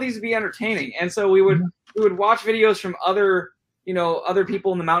 I just want these to be entertaining. And so we would watch videos from other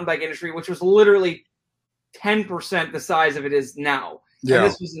people in the mountain bike industry, which was literally 10% the size of it is now. Yeah. And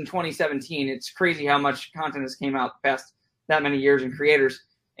this was in 2017. It's crazy how much content has came out the past that many years in creators.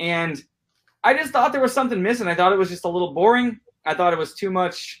 And I just thought there was something missing. I thought it was just a little boring. I thought it was too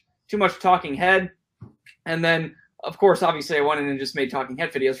much talking head. And then, of course, obviously I went in and just made talking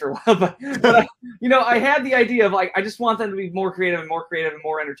head videos for a while, but I had the idea of like, I just want them to be more creative and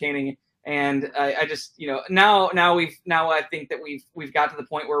more entertaining. And I just, now I think that we've got to the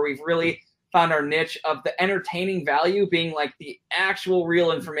point where we've really found our niche of the entertaining value being like the actual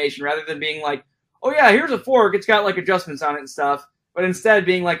real information, rather than being like, oh yeah, here's a fork, it's got like adjustments on it and stuff. But instead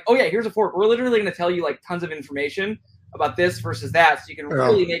being like, oh yeah, here's a fork. We're literally going to tell you like tons of information about this versus that, so you can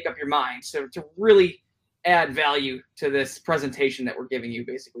really make up your mind. So to really add value to this presentation that we're giving you,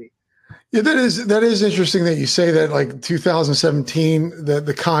 basically. Yeah, that is interesting that you say that. Like 2017,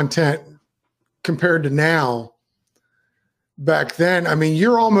 the content compared to now. Back then, I mean,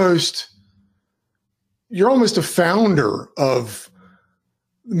 you're almost a founder of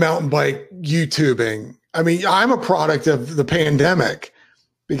mountain bike YouTubing. I mean, I'm a product of the pandemic,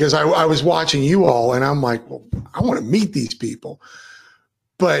 because I was watching you all, and I'm like, well, I want to meet these people.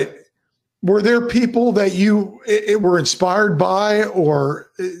 But were there people that you were inspired by, or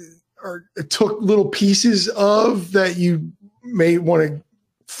took little pieces of that you may want to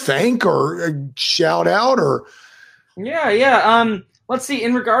thank or shout out? Or yeah. Let's see.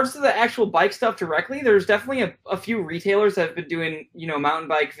 In regards to the actual bike stuff directly, there's definitely a few retailers that have been doing mountain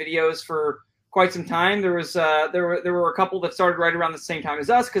bike videos for quite some time. There were a couple that started right around the same time as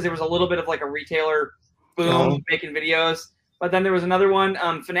us because there was a little bit of like a retailer boom making videos. But then there was another one,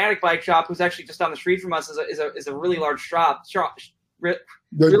 Fanatic Bike Shop, who's actually just down the street from us, is a really large shop, really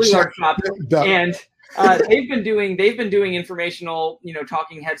large shop, and they've been doing informational,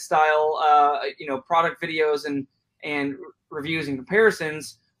 talking head style, product videos and reviews and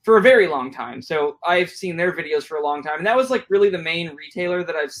comparisons for a very long time. So I've seen their videos for a long time, and that was like really the main retailer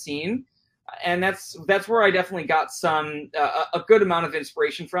that I've seen, and that's where I definitely got some a good amount of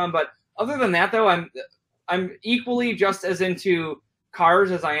inspiration from. But other than that, though, I'm equally just as into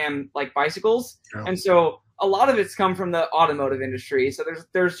cars as I am like bicycles. Yeah. And so a lot of it's come from the automotive industry. So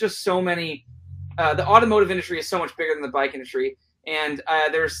there's just so many, the automotive industry is so much bigger than the bike industry. And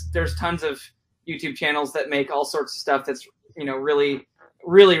there's tons of YouTube channels that make all sorts of stuff that's, really,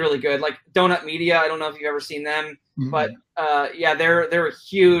 really, really good. Like Donut Media. I don't know if you've ever seen them, but yeah, they're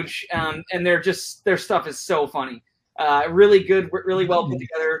huge. And their stuff is so funny. Really good, really well put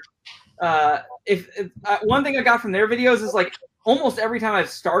together. If one thing I got from their videos is like almost every time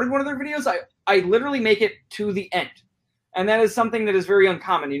I've started one of their videos, I literally make it to the end, and that is something that is very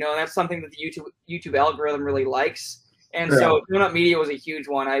uncommon. That's something that the YouTube algorithm really likes, and so Donut Media was a huge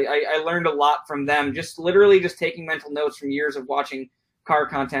one. I learned a lot from them, just literally just taking mental notes from years of watching car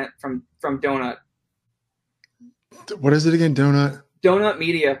content from Donut. What is it again? Donut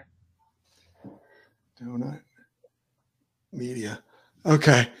Media. Donut Media.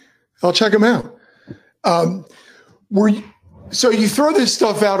 Okay. I'll check them out. So you throw this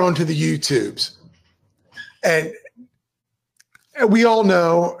stuff out onto the YouTubes, and we all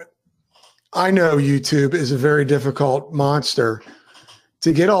know, I know YouTube is a very difficult monster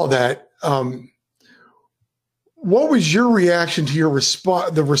to get all that. What was your reaction to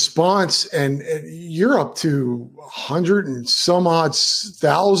the response? And you're up to 100 and some odd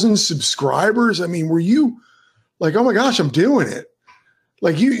thousand subscribers. I mean, were you like, oh my gosh, I'm doing it?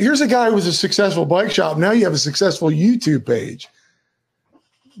 Like here's a guy who was a successful bike shop. Now you have a successful YouTube page.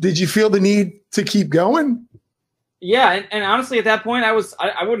 Did you feel the need to keep going? Yeah, and honestly, at that point, I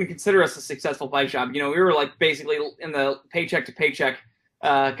wouldn't consider us a successful bike shop. We were like basically in the paycheck to paycheck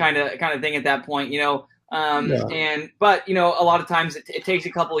kind of thing at that point. But a lot of times it takes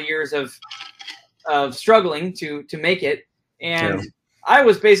a couple of years of struggling to make it, and I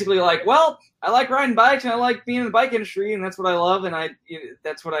was basically like, well, I like riding bikes and I like being in the bike industry, and that's what I love, and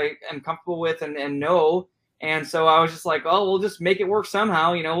that's what I am comfortable with and know. And so I was just like, oh, we'll just make it work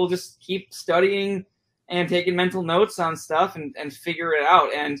somehow. We'll just keep studying and taking mental notes on stuff and figure it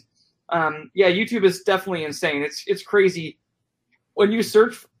out. And yeah, YouTube is definitely insane. It's crazy. When you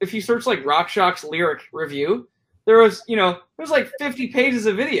search, if you search like RockShox's lyric review, there's like 50 pages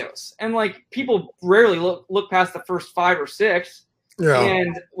of videos, and like people rarely look past the first 5 or 6. Yeah.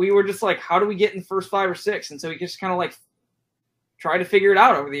 And we were just like, how do we get in the first 5 or 6? And so we just kind of like try to figure it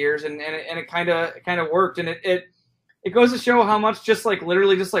out over the years, and it kind of worked. And it goes to show how much just like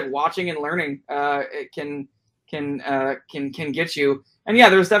literally just like watching and learning it can get you. And yeah,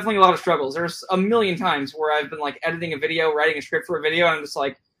 there's definitely a lot of struggles. There's a million times where I've been like editing a video, writing a script for a video, and I'm just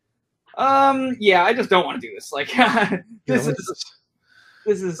like, yeah, I just don't want to do this. Like this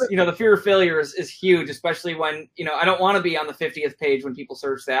is the fear of failure is huge, especially when I don't want to be on the 50th page when people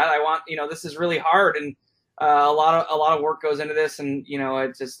search that. I want this is really hard, and a lot of work goes into this, and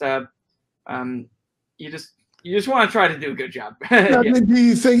it just you just want to try to do a good job. Yeah. Do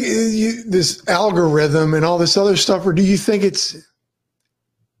you think this algorithm and all this other stuff, or do you think it's?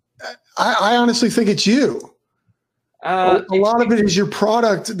 I honestly think it's you. A lot of it is your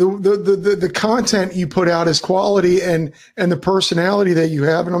product, the content you put out is quality, and the personality that you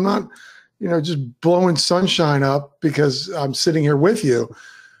have. And I'm not, just blowing sunshine up because I'm sitting here with you,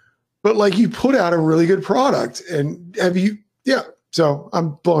 but like you put out a really good product. And yeah. So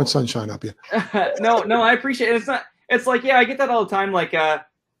I'm blowing sunshine up you. No, I appreciate it. It's like, yeah, I get that all the time. Like,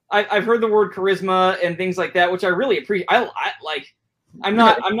 I've heard the word charisma and things like that, which I really appreciate.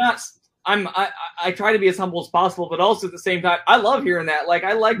 I try to be as humble as possible, but also at the same time, I love hearing that. Like,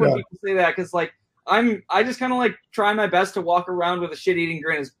 I like when people say that, because like I just kind of like try my best to walk around with a shit-eating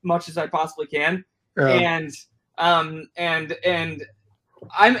grin as much as I possibly can. Yeah. And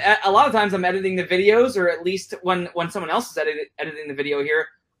I'm a lot of times I'm editing the videos, or at least when someone else is editing the video here,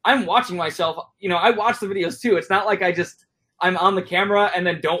 I'm watching myself. I watch the videos too. It's not like I'm on the camera and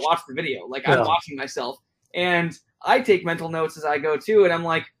then don't watch the video. Like I'm watching myself, and I take mental notes as I go too. And I'm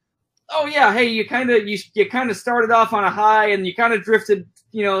like, oh yeah, hey, you kind of started off on a high, and you kind of drifted,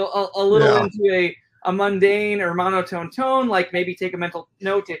 a little into a mundane or monotone tone. Like maybe take a mental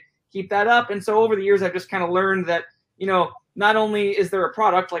note to keep that up. And so over the years, I've just kind of learned that, not only is there a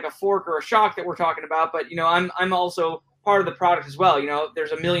product like a fork or a shock that we're talking about, but, you know, I'm also part of the product as well. You know,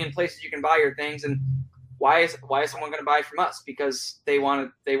 there's a million places you can buy your things, and why is someone going to buy from us? Because they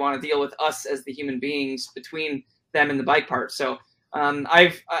want to deal with us as the human beings between them and the bike part. So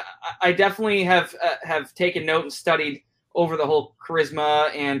I definitely have taken note and studied over the whole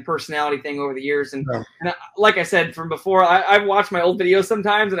charisma and personality thing over the years. And, like I said from before, I've watched my old videos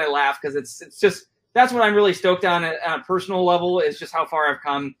sometimes and I laugh because it's just, that's what I'm really stoked on a personal level, is just how far I've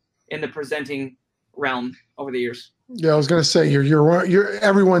come in the presenting realm over the years. Yeah, I was going to say you're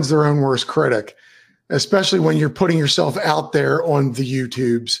everyone's their own worst critic, especially when you're putting yourself out there on the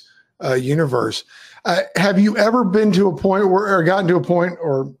YouTube's universe. Have you ever been to a point or gotten to a point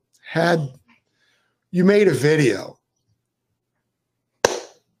or had you made a video?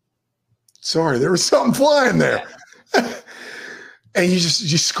 Sorry, there was something flying there. Yeah. And you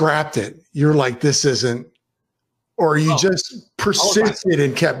scrapped it. You're like, this isn't, or you just persisted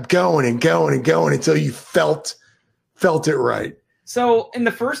and kept going and going and going until you felt it right. So in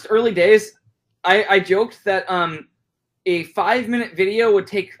the first early days, I joked that a 5-minute video would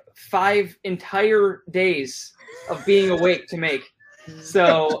take 5 entire days of being awake to make.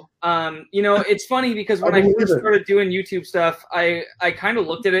 So, you know, it's funny because when I first started doing YouTube stuff, I kind of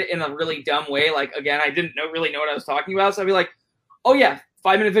looked at it in a really dumb way. Like, again, I didn't really know what I was talking about. So I'd be like, oh yeah,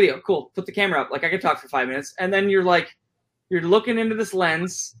 5-minute video. Cool. Put the camera up. Like, I could talk for 5 minutes. And then you're like, you're looking into this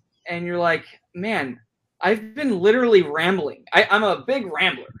lens and you're like, man, I've been literally rambling. I'm a big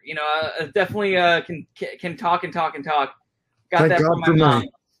rambler, you know, definitely can talk and talk and talk. Got that from my mom.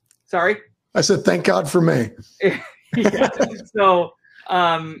 Sorry? I said, thank God for me. Yeah. So,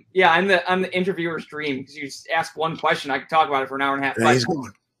 yeah, I'm the interviewer's dream, because you just ask one question, I could talk about it for an hour and a half. Yeah, he's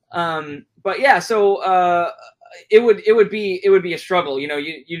going. But yeah, so it would be a struggle. You know,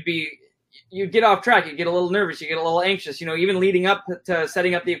 you'd get off track, you'd get a little nervous, you get a little anxious. You know, even leading up to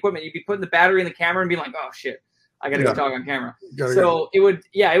setting up the equipment, you'd be putting the battery in the camera and be like, oh shit, I gotta go talk on camera. So it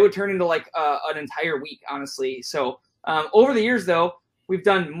would turn into like an entire week, honestly. So over the years, though, we've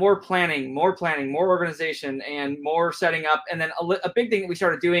done more planning, more organization, and more setting up. And then a big thing that we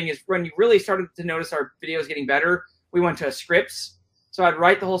started doing is, when you really started to notice our videos getting better, we went to scripts. So I'd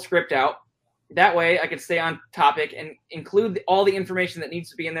write the whole script out. That way I could stay on topic and include all the information that needs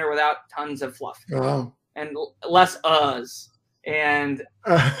to be in there without tons of fluff. Wow. And less and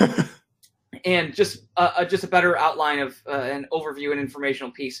and just a better outline of an overview and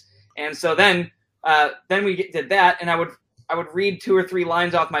informational piece. And so then we did that, and I would read 2 or 3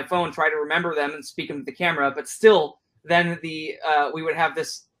 lines off my phone, try to remember them and speak them to the camera. But still, then we would have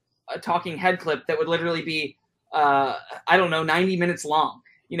this talking head clip that would literally be, I don't know, 90 minutes long,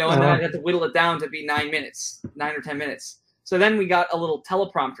 you know, and then I'd have to whittle it down to be 9 or 10 minutes. So then we got a little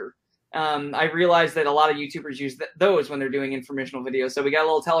teleprompter. I realized that a lot of YouTubers use those when they're doing informational videos. So we got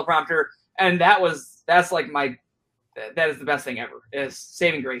a little teleprompter, and that's like that is the best thing ever, is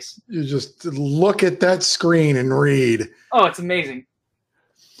saving grace. You just look at that screen and read. Oh, it's amazing.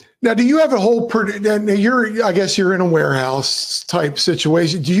 Now, do you have a whole, I guess you're in a warehouse type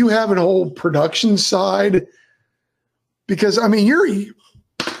situation. Do you have a whole production side? Because, I mean,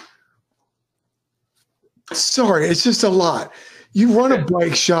 sorry, it's just a lot. You run a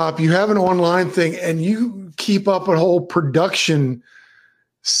bike shop, you have an online thing, and you keep up a whole production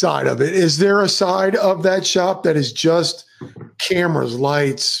side of it. Is there a side of that shop that is just cameras,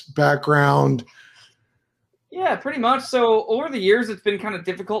 lights, background? Yeah, pretty much. So over the years, it's been kind of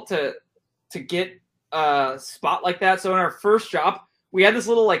difficult to get a spot like that. So in our first shop, we had this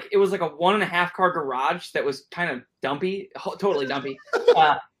little, like, it was like a 1.5 car garage that was kind of dumpy, totally dumpy.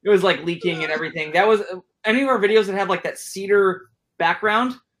 It was like leaking and everything. That was any of our videos that have like that cedar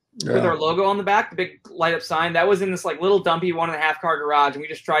background with our logo on the back, the big light up sign. That was in this like little dumpy 1.5 car garage, and we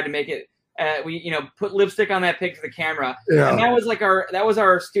just tried to make it. We put lipstick on that pig for the camera, and that was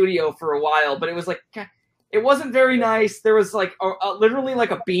our studio for a while. But it was like, it wasn't very nice. There was like literally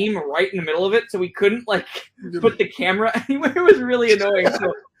like a beam right in the middle of it, so we couldn't like put the camera anywhere. It was really annoying.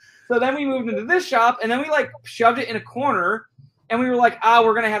 So then we moved into this shop, and then we like shoved it in a corner, and we were like,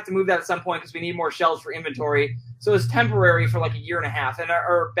 we're gonna have to move that at some point because we need more shelves for inventory. So it was temporary for like 1.5 years, and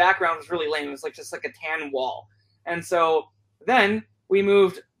our background was really lame. It was like just like a tan wall. And so then we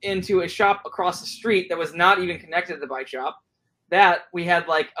moved into a shop across the street that was not even connected to the bike shop. That we had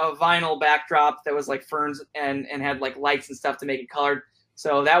like a vinyl backdrop that was like ferns and had like lights and stuff to make it colored.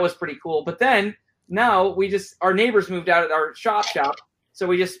 So that was pretty cool. But then now our neighbors moved out at our shop. So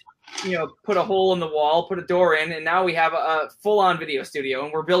we just, put a hole in the wall, put a door in, and now we have a full-on video studio,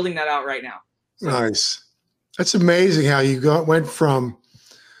 and we're building that out right now. So. Nice. That's amazing how you went from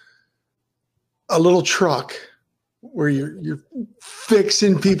a little truck where you're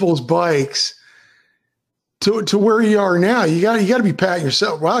fixing people's bikes to where you are now. You got to be patting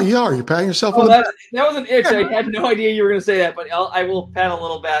yourself. Wow, you're patting yourself. Oh, that was an itch. I had no idea you were going to say that, but I will pat a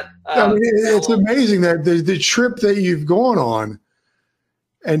little bit. I mean, it's amazing that the trip that you've gone on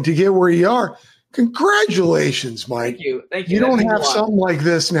and to get where you are. Congratulations, Mike. Thank you. You don't have something like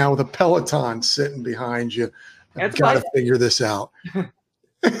this now with a Peloton sitting behind you. I've got to figure this out.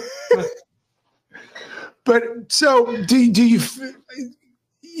 But so do you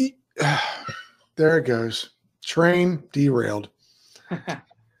there it goes. Train derailed.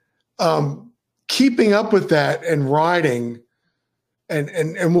 Keeping up with that and riding,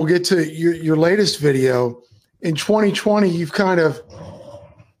 and we'll get to your latest video. In 2020, you've kind of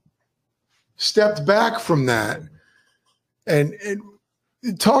stepped back from that. And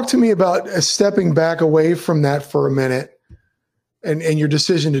talk to me about stepping back away from that for a minute and your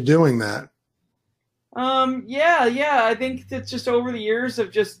decision to doing that. Yeah. I think it's just over the years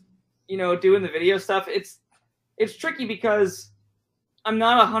of just, doing the video stuff. It's tricky because I'm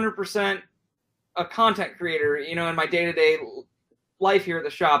not 100% a content creator, in my day-to-day life here at the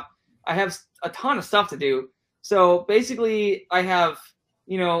shop. I have a ton of stuff to do. So basically I have,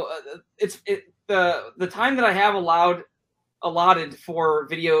 the time that I have allotted for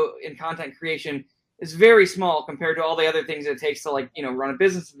video and content creation is very small compared to all the other things it takes to run a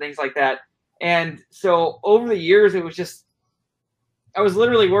business and things like that. And so over the years, it was just, I was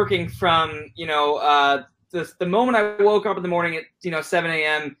literally working from, the moment I woke up in the morning at, 7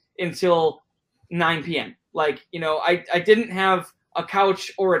 a.m. until 9 p.m. I didn't have a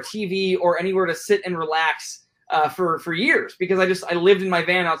couch or a TV or anywhere to sit and relax for years because I lived in my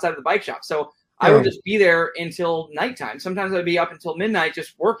van outside of the bike shop. So I would just be there until nighttime. Sometimes I'd be up until midnight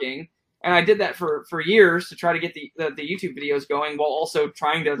just working. And I did that for years to try to get the YouTube videos going while also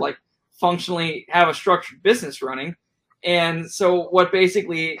trying to functionally have a structured business running. And so what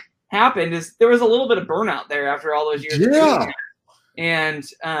basically happened is there was a little bit of burnout there after all those years. Yeah. And,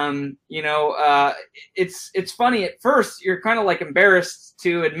 it's funny at first, you're kind of embarrassed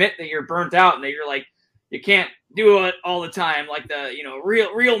to admit that you're burnt out and that you're you can't do it all the time. Like the,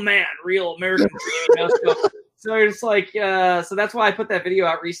 real man, real American dream, So you're just so that's why I put that video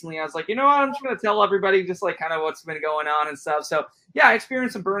out recently. I was like, I'm just going to tell everybody just kind of what's been going on and stuff. So yeah, I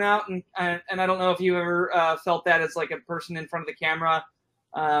experienced some burnout and I don't know if you ever felt that as a person in front of the camera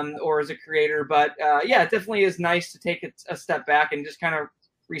or as a creator, but yeah, it definitely is nice to take a step back and just kind of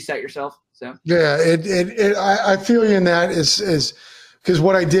reset yourself. So yeah, I feel you in that is because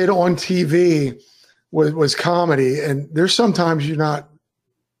what I did on TV was comedy, and there's sometimes you're not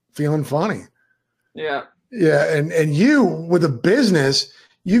feeling funny. Yeah. Yeah. And you with a business,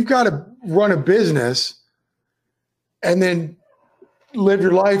 you've got to run a business and then live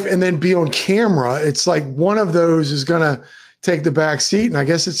your life and then be on camera. It's like one of those is going to take the back seat. And I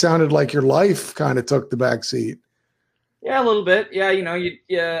guess it sounded like your life kind of took the back seat. Yeah, a little bit. Yeah.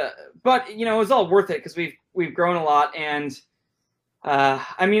 But it was all worth it because we've grown a lot. And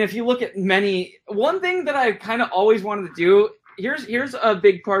if you look at one thing that I kind of always wanted to do, here's a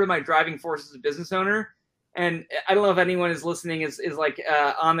big part of my driving force as a business owner. And I don't know if anyone is listening is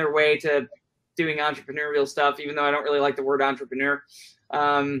on their way to doing entrepreneurial stuff, even though I don't really like the word entrepreneur.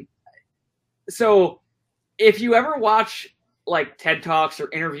 So if you ever watch TED Talks or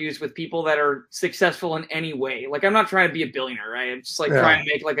interviews with people that are successful in any way, I'm not trying to be a billionaire, right? I'm just trying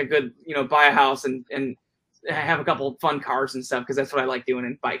to make a good, buy a house and have a couple of fun cars and stuff because that's what I like doing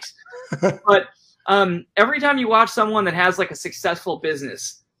in bikes. But every time you watch someone that has a successful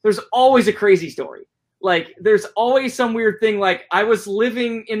business, there's always a crazy story. There's always some weird thing. I was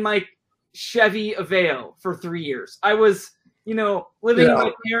living in my Chevy Aveo for 3 years. I was, living in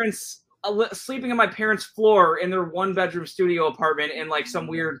my parents, sleeping on my parents' floor in their 1-bedroom studio apartment in some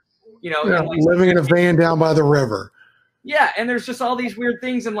weird, living in a van down by the river. Yeah. And there's just all these weird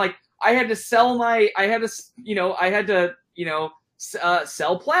things. And I had to sell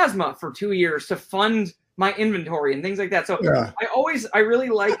sell plasma for 2 years to fund my inventory and things like that. So yeah. I really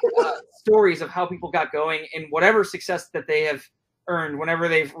like stories of how people got going and whatever success that they have earned whenever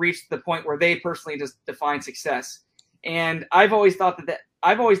they've reached the point where they personally just define success. And I've always thought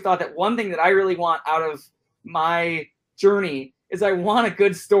that one thing that I really want out of my journey is I want a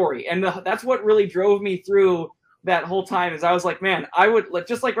good story. And that's what really drove me through that whole time is I was like, man, I would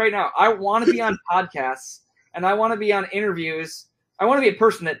just like right now, I want to be on podcasts and I want to be on interviews. I want to be a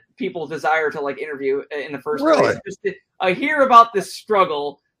person that people desire to interview in the first place. Just to hear about this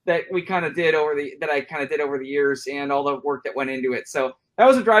struggle that I kind of did over the years and all the work that went into it. So that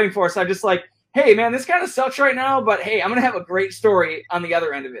was a driving force. I just hey man, this kind of sucks right now, but hey, I'm gonna have a great story on the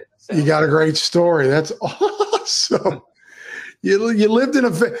other end of it. So. You got a great story. That's awesome. You lived in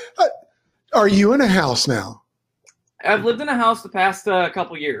are you in a house now? I've lived in a house the past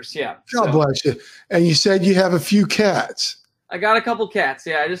couple years. Yeah. God bless you. And you said you have a few cats. I got a couple cats.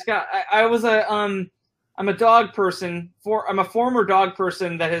 Yeah. I'm a dog person. I'm a former dog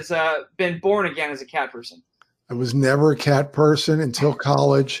person that has been born again as a cat person. I was never a cat person until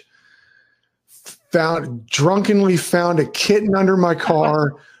college. Drunkenly found a kitten under my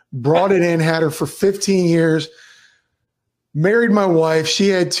car, brought it in, had her for 15 years. Married my wife. She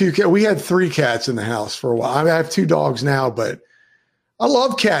had 2 cats. We had 3 cats in the house for a while. I mean, I have 2 dogs now, but I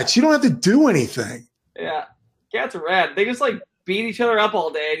love cats. You don't have to do anything. Yeah. Cats are rad. They just like beat each other up all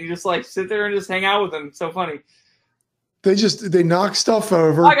day and you just like sit there and just hang out with them. It's so funny. They knock stuff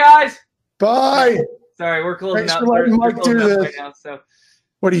over. Bye guys. Bye. Sorry, we're closing Thanks up. for letting Mike do this. Right now, so.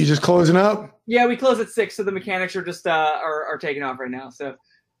 What are you just closing up? Yeah, we close at 6, so the mechanics are just are taking off right now. So,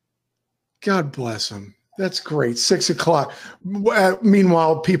 God bless them. That's great. 6 o'clock.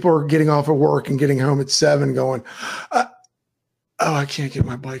 Meanwhile, people are getting off of work and getting home at 7, going, "Oh, I can't get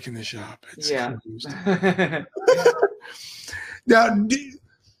my bike in the shop." It's closed. Now,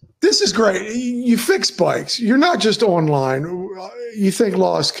 this is great. You fix bikes. You're not just online. You think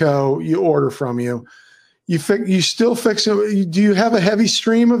Lost Co. You order from you. You still fix it. Do you have a heavy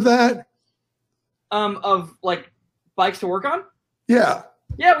stream of that? Of like bikes to work on? Yeah.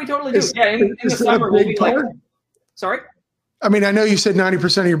 Yeah, we totally do. In the summer we'll be like. Sorry. I mean, I know you said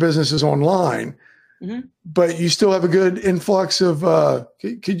 90% of your business is online, but you still have a good influx of.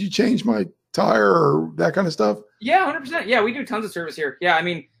 Could you change my tire or that kind of stuff? Yeah, 100%. Yeah, we do tons of service here. Yeah, I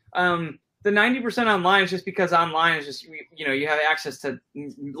mean, the 90% online is just because online is just you have access to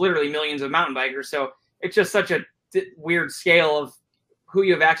literally millions of mountain bikers, so it's just such a weird scale of who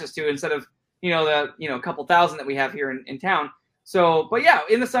you have access to instead of a couple thousand that we have here in town. So, but yeah,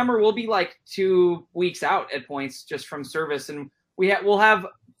 in the summer we'll be like 2 weeks out at points just from service, and we'll have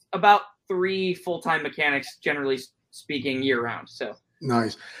about 3 full-time mechanics, generally speaking, year round. So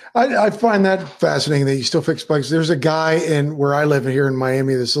nice. I find that fascinating that you still fix bikes. There's a guy in where I live here in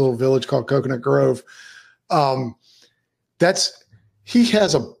Miami, this little village called Coconut Grove. He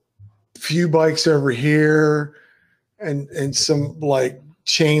has a few bikes over here and some like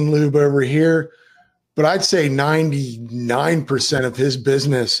chain lube over here. But I'd say 99% of his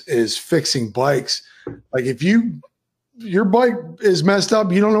business is fixing bikes. Like if your bike is messed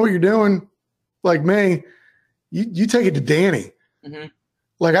up, you don't know what you're doing, like me, you take it to Danny.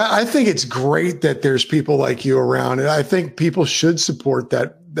 Like I think it's great that there's people like you around, and I think people should support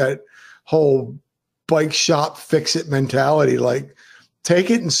that whole bike shop fix it mentality. Like take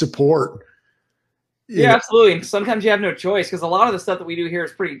it and support. Yeah, absolutely. Sometimes you have no choice because a lot of the stuff that we do here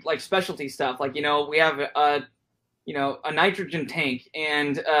is pretty like specialty stuff. Like, we have a nitrogen tank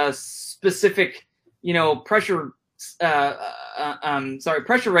and a specific, pressure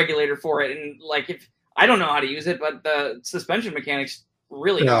regulator for it. And like, if I don't know how to use it, but the suspension mechanics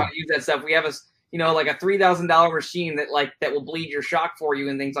really know how to use that stuff. We have like a $3,000 machine that will bleed your shock for you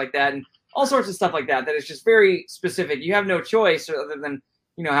and things like that. And all sorts of stuff like that. That is just very specific. You have no choice other than,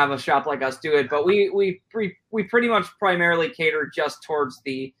 have a shop like us do it, but we pretty much primarily cater just towards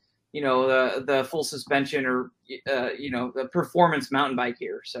the full suspension or the performance mountain bike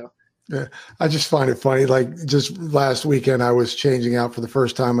here. So yeah, I just find it funny. Like just last weekend, I was changing out for the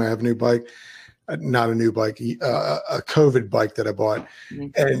first time. I have a new bike, not a new bike, a COVID bike that I bought,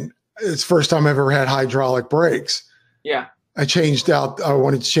 and it's the first time I've ever had hydraulic brakes. Yeah, I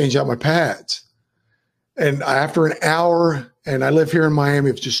wanted to change out my pads, and after an hour. And I live here in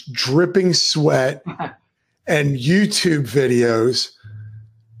Miami of just dripping sweat and YouTube videos.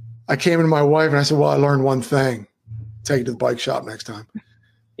 I came into my wife and I said, well, I learned one thing. Take it to the bike shop next time.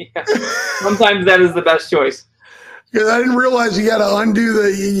 Yeah. Sometimes that is the best choice. Because I didn't realize you got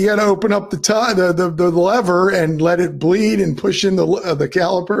to you got to open up the lever and let it bleed and push in the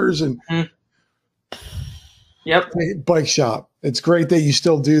calipers and Yep. Bike shop. It's great that you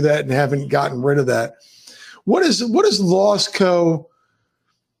still do that and haven't gotten rid of that. What is Lost Co?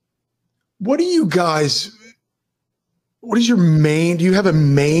 What is your main, do you have a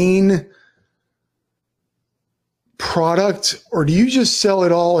main product or do you just sell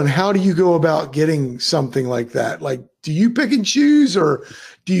it all? And how do you go about getting something like that? Like, do you pick and choose or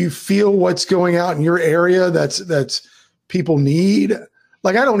do you feel what's going out in your area that's people need?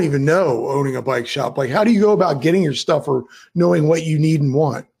 Like, I don't even know owning a bike shop. Like, how do you go about getting your stuff or knowing what you need and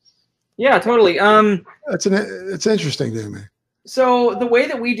want? Yeah, totally. It's interesting to me. So the way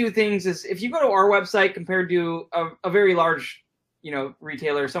that we do things is if you go to our website compared to a very large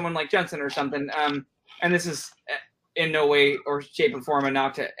retailer, someone like Jensen or something. And this is in no way or shape or form a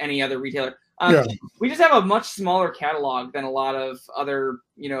knock to any other retailer. We just have a much smaller catalog than a lot of other,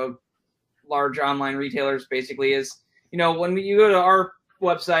 large online retailers. Basically, is when you go to our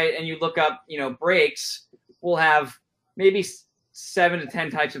website and you look up, brakes, we'll have maybe 7 to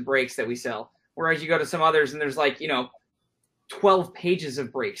 10 types of brakes that we sell. Whereas you go to some others and there's 12 pages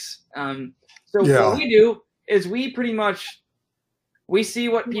of brakes. What we do is we see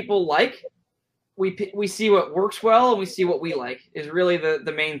what people like. We see what works well, and we see what we like is really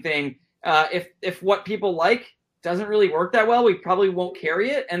the main thing. If what people like doesn't really work that well, we probably won't carry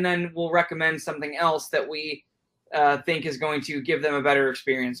it, and then we'll recommend something else that we think is going to give them a better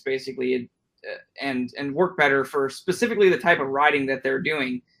experience, basically, and work better for specifically the type of riding that they're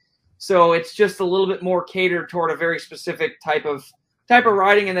doing. So it's just a little bit more catered toward a very specific type of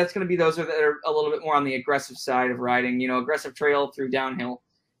riding, and that's going to be those that are a little bit more on the aggressive side of riding. Aggressive trail through downhill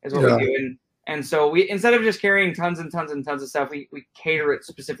is what we do, and so we, instead of just carrying tons and tons and tons of stuff, we cater it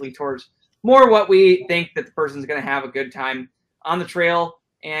specifically towards more what we think that the person's going to have a good time on the trail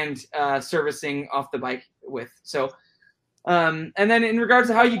and servicing off the bike with. So, and then in regards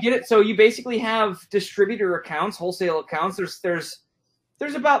to how you get it, so you basically have distributor accounts, wholesale accounts.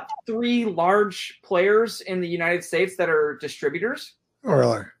 There's about 3 large players in the United States that are distributors. Oh,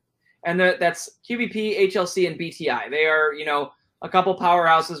 really? And that's QVP, HLC, and BTI. They are, a couple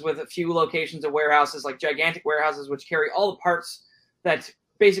powerhouses with a few locations of warehouses, like gigantic warehouses, which carry all the parts that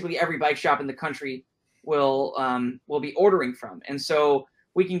basically every bike shop in the country will be ordering from. And so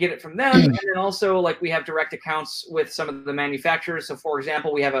we can get it from them. And then also, we have direct accounts with some of the manufacturers. So, for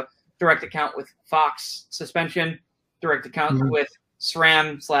example, we have a direct account with Fox Suspension, direct account with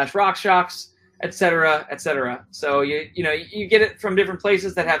SRAM/RockShox, et cetera, et cetera. So you get it from different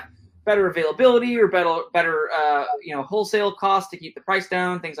places that have better availability or better wholesale cost to keep the price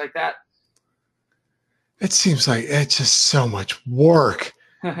down, things like that. It seems like it's just so much work.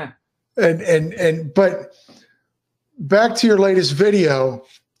 But back to your latest video,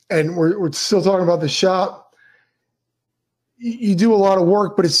 and we're still talking about the shop. You do a lot of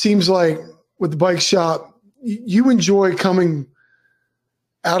work, but it seems like with the bike shop, you enjoy coming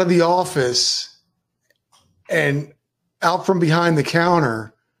out of the office and out from behind the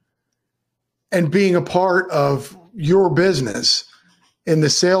counter and being a part of your business in the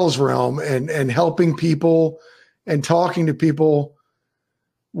sales realm and helping people and talking to people.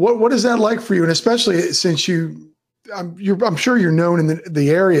 What is that like for you? And especially since I'm sure you're known in the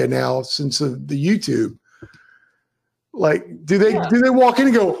area now since the YouTube. Do they walk in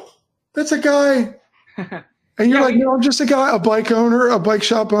and go, "That's a guy," and you're like, "No, I'm just a guy, a bike owner, a bike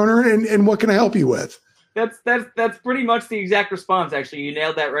shop owner, and what can I help you with?" That's pretty much the exact response. Actually, you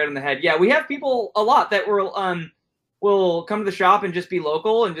nailed that right on the head. Yeah, we have people a lot that will come to the shop and just be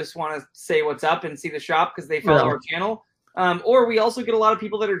local and just want to say what's up and see the shop because they follow our channel. Or we also get a lot of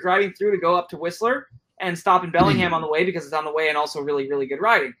people that are driving through to go up to Whistler and stop in Bellingham on the way because it's on the way and also really, really good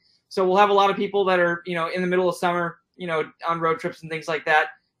riding. So we'll have a lot of people that are, in the middle of summer, on road trips and things like that.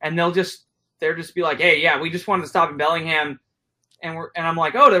 And they'll just be like, "Hey, yeah, we just wanted to stop in Bellingham." And I'm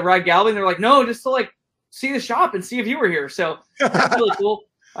like, "Oh, to ride Galvin?" They're like, "No, just to see the shop and see if you were here." So that's really cool.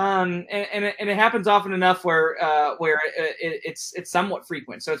 And it happens often enough where it's somewhat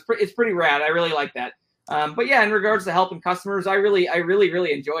frequent. So it's pretty rad. I really like that. But yeah, in regards to helping customers, I really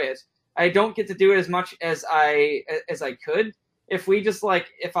enjoy it. I don't get to do it as much as I could. If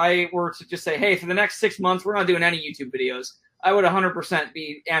I were to just say, "Hey, for the next 6 months, we're not doing any YouTube videos," I would 100%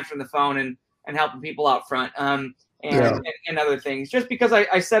 be answering the phone and helping people out front. And other things, just because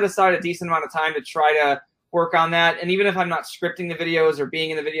I set aside a decent amount of time to try to work on that. And even if I'm not scripting the videos or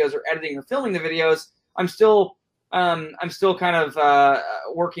being in the videos or editing or filming the videos, I'm still kind of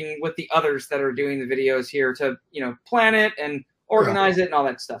working with the others that are doing the videos here to, plan it and organize it and all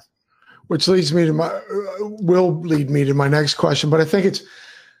that stuff. Which will lead me to my next question, but I think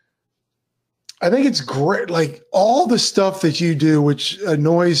it's great. All the stuff that you do, which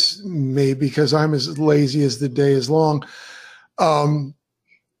annoys me because I'm as lazy as the day is long,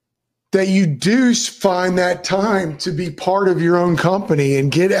 that you do find that time to be part of your own company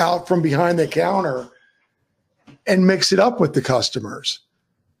and get out from behind the counter and mix it up with the customers.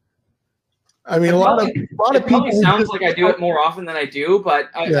 I mean, a lot of people sounds like I do it more often than I do, but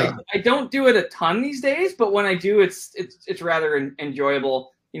I don't do it a ton these days. But when I do, it's rather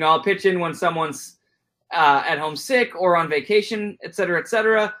enjoyable. I'll pitch in when someone's at home sick or on vacation, et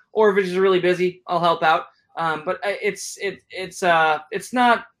cetera, or if it's just really busy, I'll help out. But it's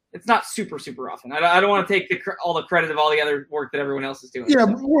not super often. I don't want to take all the credit of all the other work that everyone else is doing. Yeah,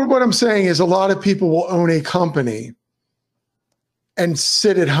 so. What I'm saying is a lot of people will own a company and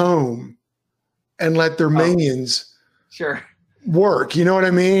sit at home and let their minions sure work. You know what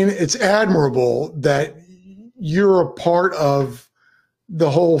I mean? It's admirable that you're a part of the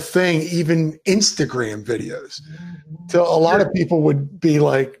whole thing, even Instagram videos. So a lot of people would be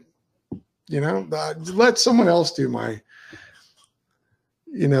like, let someone else do my,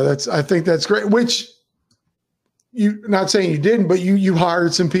 I think that's great, which not saying you didn't, but you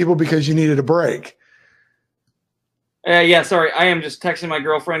hired some people because you needed a break. Yeah, sorry. I am just texting my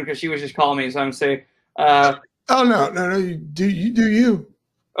girlfriend because she was just calling me. So I'm saying, oh, no, you do you.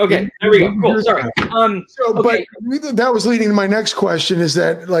 Okay, there we go. Cool. Sorry. Okay. But that was leading to my next question is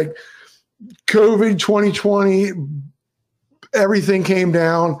that like COVID 2020, everything came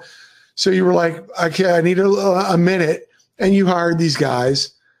down. So you were like, okay, I need a minute. And you hired these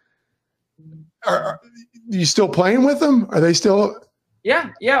guys. Are you still playing with them? Are they still?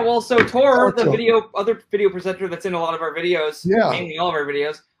 Yeah. Well, so Tor, the other video presenter that's in a lot of our videos, mainly all of our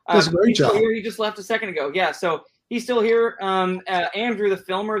videos, does a great job. He just left a second ago. Yeah. So he's still here. Andrew, the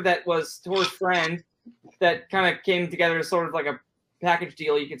filmer that was Tor's friend, that kind of came together as sort of like a package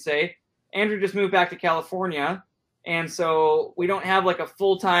deal, you could say. Andrew just moved back to California, and so we don't have like a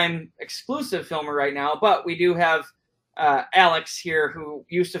full-time exclusive filmer right now, but we do have Alex here who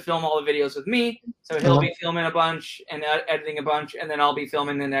used to film all the videos with me, so he'll be filming a bunch and editing a bunch, and then I'll be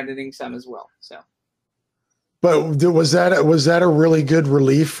filming and editing some as well. So. But was that a really good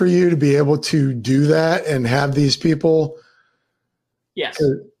relief for you to be able to do that and have these people? Yes.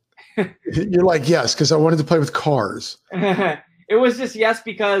 You're like, yes, because I wanted to play with cars. It was just yes,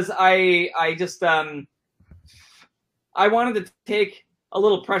 because I just I wanted to take a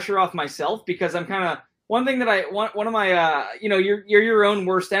little pressure off myself, because I'm kind of one thing that I want. One of my you're your own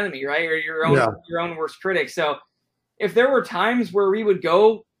worst enemy, right? Or your own worst critic. So if there were times where we would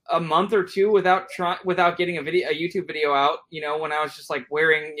go a month or two without getting a YouTube video out, when I was just like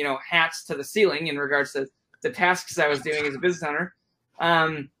wearing, hats to the ceiling in regards to the tasks I was doing as a business owner,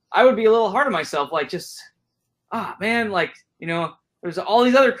 I would be a little hard on myself. Like, just, man, like, there's all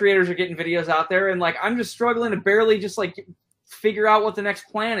these other creators are getting videos out there, and like, I'm just struggling to barely just like figure out what the next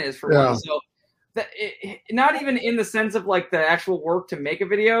plan is for one. So not even in the sense of like the actual work to make a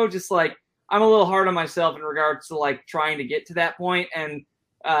video, just like I'm a little hard on myself in regards to like trying to get to that point. And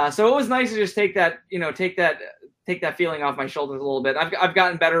so it was nice to just take that feeling off my shoulders a little bit. I've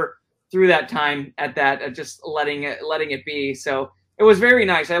gotten better through that time at that, at just letting it be. So it was very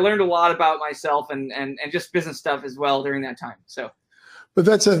nice. I learned a lot about myself and just business stuff as well during that time. So, but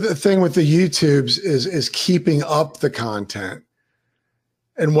that's the thing with the YouTubes is keeping up the content.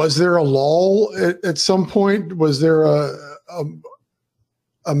 And was there a lull at some point? Was there a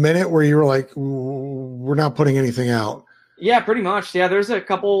minute where you were like, we're not putting anything out? Yeah, pretty much. Yeah, there's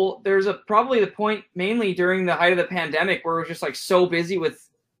probably the point mainly during the height of the pandemic where we're just like so busy with,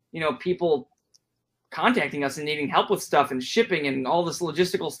 people contacting us and needing help with stuff and shipping and all this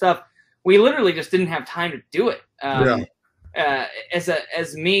logistical stuff. We literally just didn't have time to do it.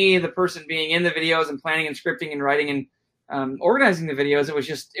 As me, the person being in the videos and planning and scripting and writing and organizing the videos,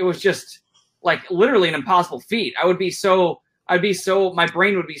 it was just like literally an impossible feat. my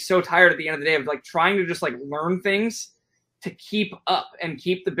brain would be so tired at the end of the day of like trying to just like learn things to keep up and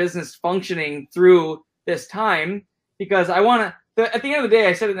keep the business functioning through this time, because I want to, at the end of the day,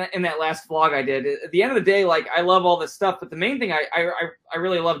 I said in that last vlog I did, at the end of the day, like I love all this stuff, but the main thing I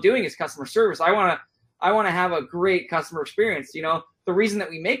really love doing is customer service. I want to have a great customer experience. The reason that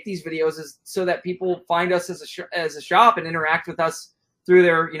we make these videos is so that people find us as a shop and interact with us through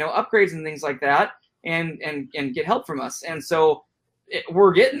their, upgrades and things like that, and get help from us. And so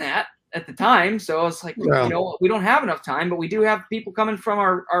we're getting that at the time. So I was like, we don't have enough time, but we do have people coming from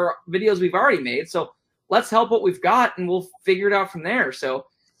our videos we've already made. So let's help what we've got and we'll figure it out from there. So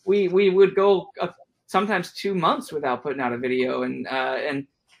we would go sometimes 2 months without putting out a video, and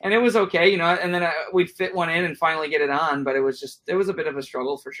it was okay, and then we'd fit one in and finally get it on, but it was a bit of a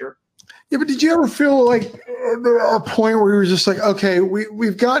struggle for sure. Yeah, but did you ever feel like a point where you were just like, okay,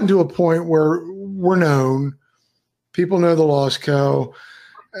 we've gotten to a point where we're known, people know the Lost Co.,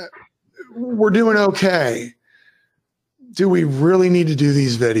 we're doing okay. Do we really need to do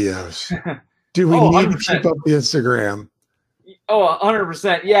these videos? Do we need 100%. To keep up the Instagram? Oh,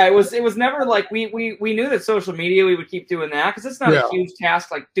 100%. Yeah, it was never like we knew that social media, we would keep doing that because it's not a huge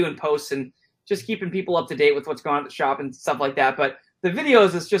task like doing posts and just keeping people up to date with what's going on at the shop and stuff like that. But the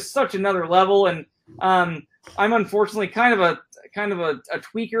videos is just such another level, and I'm unfortunately kind of a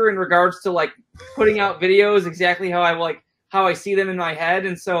tweaker in regards to like putting out videos exactly how I see them in my head,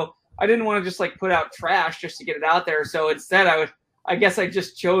 and so I didn't want to just like put out trash just to get it out there. So instead, I guess I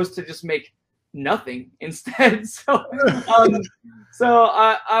just chose to just make nothing instead. So,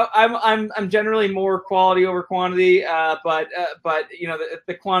 I'm generally more quality over quantity, but you know,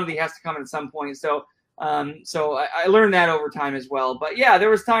 the quantity has to come at some point. So I learned that over time as well. But yeah, there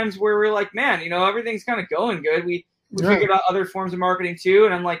was times where we were like, man, you know, everything's kind of going good. We figured out other forms of marketing too,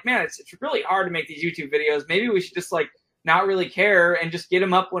 and I'm like, man, it's really hard to make these YouTube videos. Maybe we should just like not really care and just get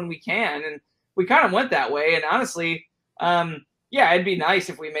them up when we can. And we kind of went that way. And honestly, yeah, it'd be nice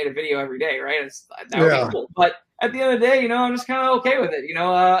if we made a video every day, right? That would be cool. But at the end of the day, you know, I'm just kind of okay with it. You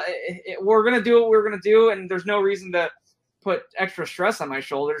know, we're gonna do what we're gonna do, and there's no reason to put extra stress on my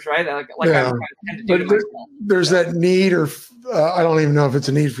shoulders, right? Like I kind of tend to do to myself. There's that need, or I don't even know if it's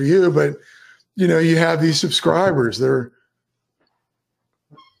a need for you, but you know, you have these subscribers. They're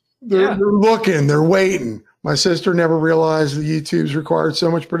looking, they're waiting. My sister never realized that YouTube's required so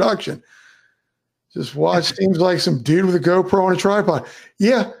much production. Just watch. Seems like some dude with a GoPro and a tripod.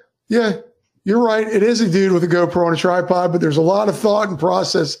 Yeah, you're right. It is a dude with a GoPro and a tripod, but there's a lot of thought and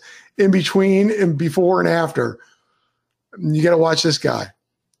process in between and before and after. You got to watch this guy.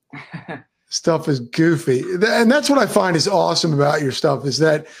 Stuff is goofy. And that's what I find is awesome about your stuff, is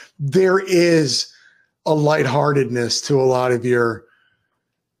that there is a lightheartedness to a lot of your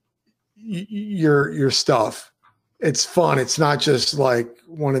stuff. It's fun. It's not just like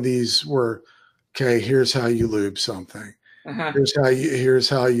one of these where, okay, here's how you lube something. Here's how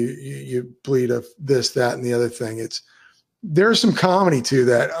you bleed this, that, and the other thing. There's some comedy to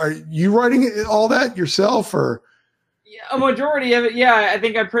that. Are you writing all that yourself, or? Yeah, a majority of it. Yeah, I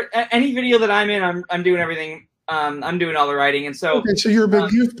think any video that I'm in, I'm doing everything. I'm doing all the writing, and so. Okay, so you're a big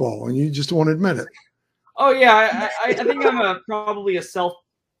goofball, and you just won't admit it. Oh yeah, I think I'm probably a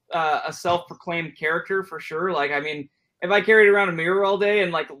self-proclaimed character for sure. Like, I mean, if I carried around a mirror all day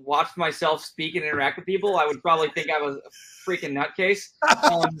and like watched myself speak and interact with people, I would probably think I was a freaking nutcase.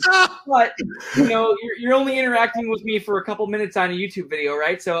 But you know, you're only interacting with me for a couple minutes on a YouTube video,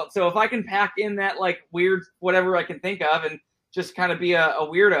 right? So if I can pack in that like weird whatever I can think of and just kind of be a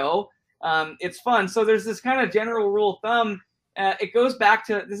weirdo, it's fun. So there's this kind of general rule of thumb. It goes back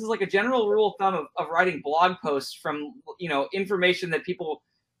to, this is like a general rule of thumb of writing blog posts from, you know, information that people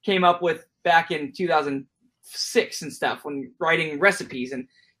came up with back in 2006 and stuff when writing recipes. And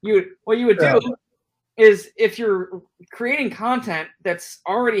what you would do is, if you're creating content that's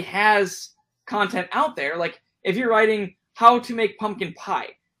already has content out there, like if you're writing how to make pumpkin pie,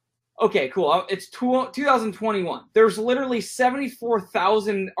 okay, cool. It's 2021. There's literally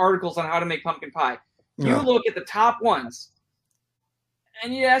 74,000 articles on how to make pumpkin pie. You look at the top ones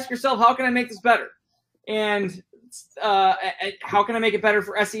and you ask yourself, how can I make this better? And how can I make it better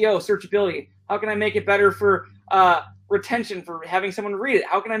for SEO, searchability? How can I make it better for retention, for having someone read it?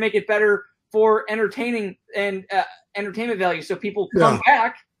 How can I make it better for entertaining and entertainment value, so people come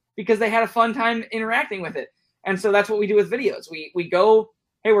back because they had a fun time interacting with it? And so that's what we do with videos. We go,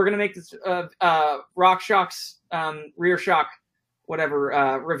 hey, we're going to make this RockShox rear shock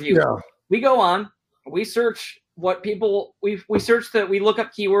whatever review. Yeah. We go on, we search what people, we search that, we look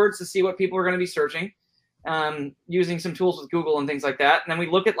up keywords to see what people are going to be searching, using some tools with Google and things like that. And then we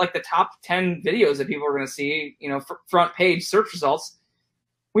look at like the top 10 videos that people are going to see, you know, front page search results.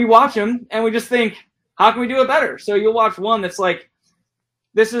 We watch them and we just think, how can we do it better? So you'll watch one that's like,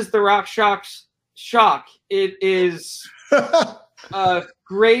 this is the RockShox shock. It is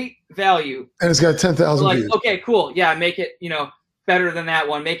great value. And it's got 10,000 like, views. Okay, cool. Yeah, make it, you know, better than that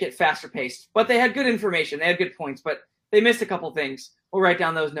one. Make it faster paced. But they had good information. They had good points, but they missed a couple things. We'll write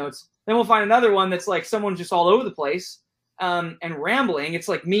down those notes. Then we'll find another one that's like someone just all over the place and rambling. It's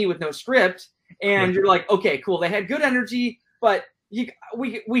like me with no script. And you're like, okay, cool. They had good energy, but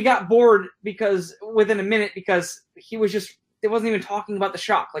we got bored because within a minute, because he was just, it wasn't even talking about the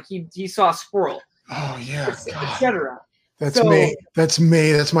shock. Like he saw a squirrel. Oh yeah. Etc. That's me. That's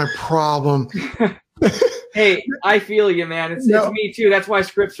me. That's my problem. Hey, I feel you, man. It's me too. That's why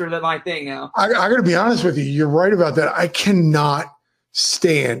scripts are my thing now. I got to be honest with you. You're right about that. I cannot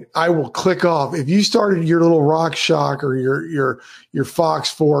stand. I will click off. If you started your little RockShox or your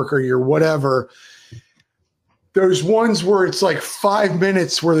Fox Fork or your whatever, those ones where it's like 5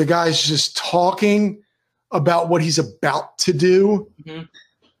 minutes where the guy's just talking about what he's about to do. Mm-hmm.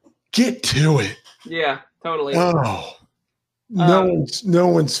 Get to it. Yeah, totally. Oh, no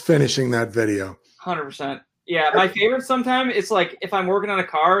one's finishing that video. 100%. Yeah, my favorite sometimes, it's like if I'm working on a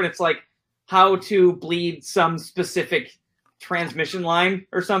car and it's like how to bleed some specific transmission line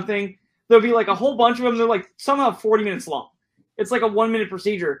or something. There'll be like a whole bunch of them. They're like somehow 40 minutes long. It's like a 1 minute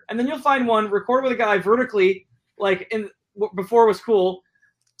procedure. And then you'll find one recorded with a guy vertically, like before it was cool.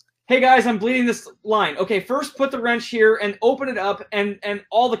 hey guys, I'm bleeding this line. Okay, first put the wrench here and open it up. And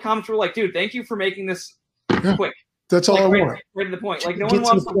all the comments were like, dude, thank you for making this quick. That's all I want. Right to the point. Like, no one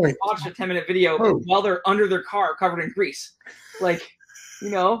wants to watch a 10-minute video while they're under their car covered in grease. Like, you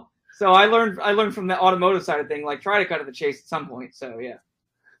know. So I learned from the automotive side of thing, like, try to cut to the chase at some point. So yeah.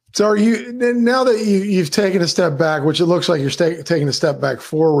 So are you, now that you've taken a step back, which it looks like you're taking a step back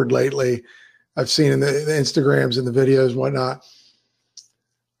forward lately, I've seen in the Instagrams and the videos and whatnot.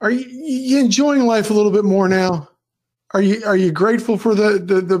 Are you enjoying life a little bit more now? Are you grateful for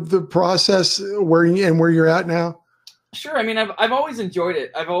the process where you're at now? Sure. I mean, I've always enjoyed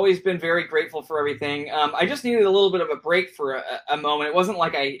it. I've always been very grateful for everything. I just needed a little bit of a break for a moment. It wasn't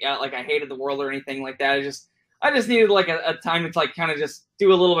like I hated the world or anything like that. I just needed like a time to like kind of just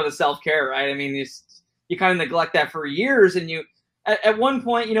do a little bit of self-care, right? I mean, you kind of neglect that for years, and you at one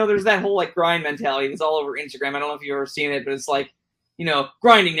point, you know, there's that whole like grind mentality that's all over Instagram. I don't know if you've ever seen it, but it's like, you know,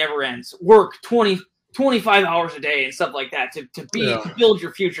 grinding never ends. Work 25 hours a day and stuff like that to build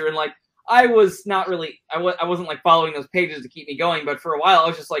your future. And like, I was not really, I wasn't like following those pages to keep me going, but for a while I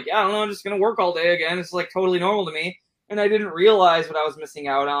was just like, yeah, I don't know, I'm just going to work all day again. It's like totally normal to me. And I didn't realize what I was missing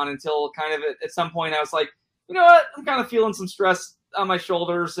out on until kind of at some point I was like, you know what, I'm kind of feeling some stress on my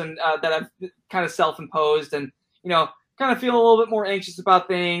shoulders, and that I've kind of self-imposed, and, you know, kind of feeling a little bit more anxious about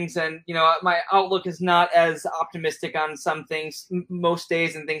things. And, you know, my outlook is not as optimistic on some things most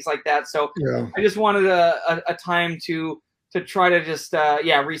days and things like that. So yeah. I just wanted a time to try to just,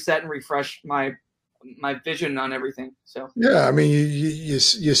 reset and refresh my vision on everything. So, yeah, I mean, you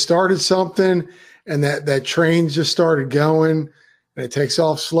started something, and that train just started going, and it takes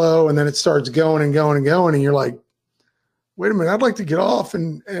off slow, and then it starts going and going and going. And you're like, wait a minute, I'd like to get off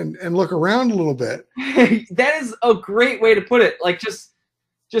and look around a little bit. That is a great way to put it. Like just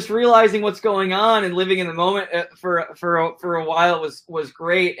realizing what's going on and living in the moment for a while was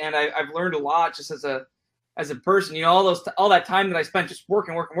great. And I've learned a lot just as a person, you know, all that time that I spent just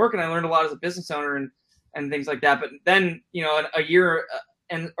working. I learned a lot as a business owner and things like that. But then, you know, a year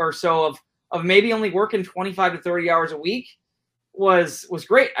or so of maybe only working 25 to 30 hours a week was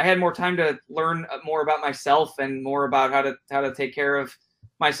great. I had more time to learn more about myself and more about how to take care of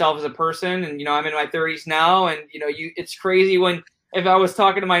myself as a person. And, you know, I'm in my 30s now, and, you know, it's crazy if I was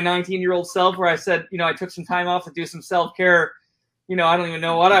talking to my 19-year-old self where I said, you know, I took some time off to do some self-care, you know, I don't even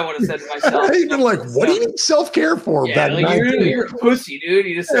know what I would have said to myself. You've been like, what do you need self-care for? Yeah, like, you're a pussy, dude.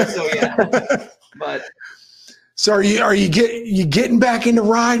 You just said so, yeah. But so are you getting back into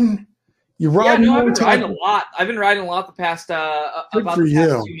riding? You riding? Yeah, no, I've been riding a lot. I've been riding a lot the past about the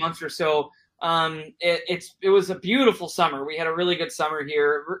past 2 months or so. It was a beautiful summer. We had a really good summer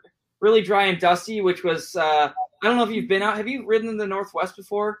here, really dry and dusty, which was I don't know if you've been out. Have you ridden in the Northwest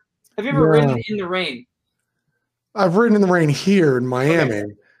before? Have you ever ridden in the rain? I've ridden in the rain here in Miami,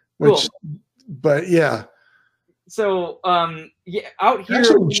 cool. But yeah. So out here, I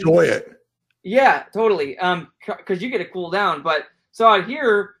actually enjoy it. Yeah, totally. Because you get to cool down. But so out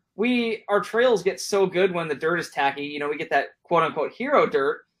here, our trails get so good when the dirt is tacky. You know, we get that quote unquote hero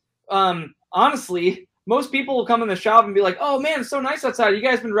dirt. Honestly, most people will come in the shop and be like, "Oh man, it's so nice outside. You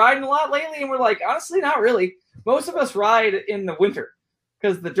guys been riding a lot lately?" And we're like, honestly, not really. Most of us ride in the winter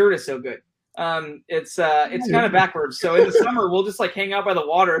because the dirt is so good. It's kind of backwards. So in the summer, we'll just like hang out by the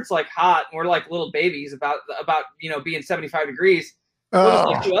water. It's like hot, and we're like little babies about you know, being 75 degrees. We'll just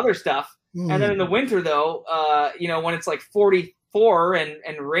like do other stuff. And then in the winter, though, you know, when it's like 44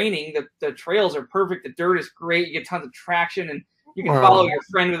 and raining, the trails are perfect. The dirt is great. You get tons of traction, and you can follow your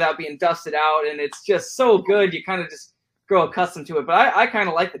friend without being dusted out. And it's just so good. You kind of just grow accustomed to it. But I kind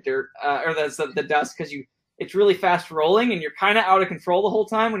of like the dirt or the dust because it's really fast rolling, and you're kind of out of control the whole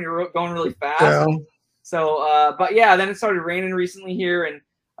time when you're going really fast. Yeah. So, but yeah, then it started raining recently here, and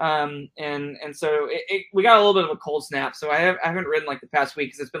so we got a little bit of a cold snap. So I haven't ridden like the past week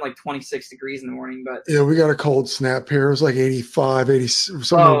because it's been like 26 degrees in the morning. But yeah, we got a cold snap here. It was like 85, 80,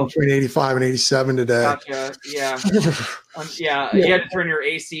 somewhere between 85 and 87 today. Gotcha. Yeah. Yeah. You had to turn your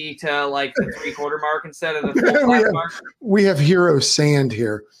AC to like the 3/4 mark instead of the full flat mark. We have hero sand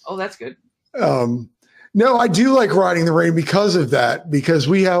here. Oh, that's good. No, I do like riding the rain because of that, because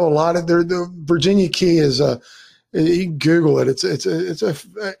we have a lot of the Virginia Key is you can Google it. It's a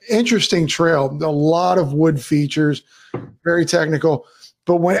interesting trail. A lot of wood features, very technical.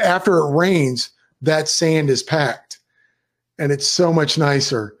 But after it rains, that sand is packed, and it's so much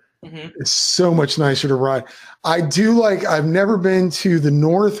nicer. It's so much nicer to ride. I do like. I've never been to the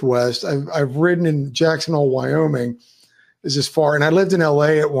Northwest. I've ridden in Jackson Hole, Wyoming. Is as far, and I lived in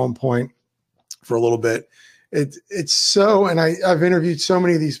LA at one point for a little bit. It's so, and I've interviewed so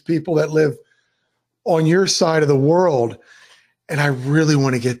many of these people that live on your side of the world, and I really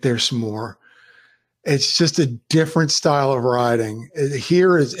want to get there some more. It's just a different style of riding.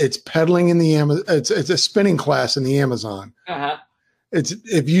 Here it's pedaling in the Amazon. It's a spinning class in the Amazon. It's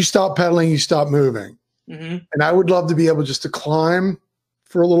if you stop pedaling, you stop moving. And I would love to be able just to climb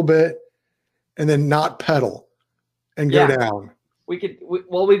for a little bit and then not pedal and go down.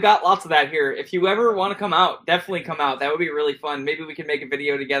 Well, we've got lots of that here. If you ever want to come out, definitely come out. That would be really fun. Maybe we can make a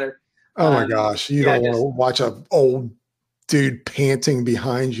video together. Oh my gosh. You don't want to watch an old dude panting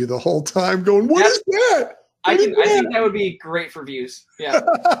behind you the whole time going, what is that? I think that would be great for views. Yeah.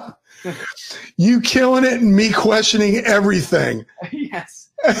 You killing it and me questioning everything.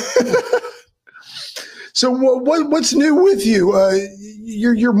 Yes. So what's new with you?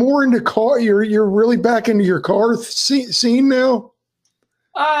 You're more into car. You're really back into your car scene now.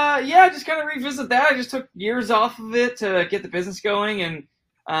 Yeah, I just kind of revisit that. I just took years off of it to get the business going, and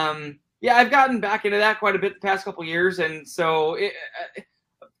yeah, I've gotten back into that quite a bit the past couple of years. And so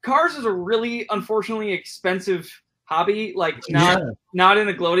cars is a really, unfortunately, expensive hobby. Like not in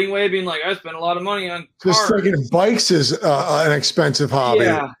a gloating way, being like, I spent a lot of money on cars. Just thinking bikes is an expensive hobby.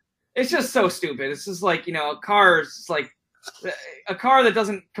 Yeah. It's just so stupid. It's just like, cars, it's like a car that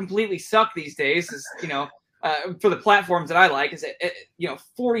doesn't completely suck these days is, for the platforms that I like is,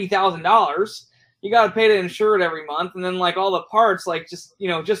 $40,000. You got to pay to insure it every month. And then like all the parts, like just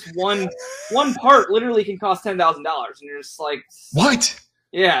one part literally can cost $10,000. And you're just like, what?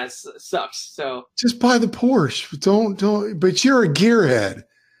 Yeah, it sucks. So just buy the Porsche. Don't, but you're a gearhead.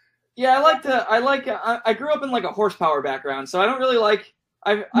 Yeah. I grew up in like a horsepower background. So I don't really like,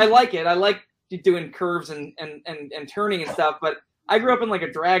 I like it. I like doing curves and turning and stuff, but I grew up in like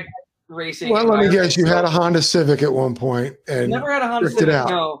a drag racing. Well, let me guess, you had a Honda Civic at one point and never had a Honda Civic.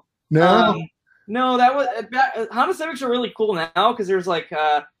 No. No, that was Honda Civics are really cool now because there's like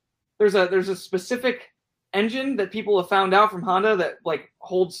there's a specific engine that people have found out from Honda that like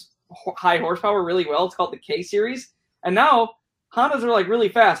holds high horsepower really well. It's called the K series, and now Hondas are like really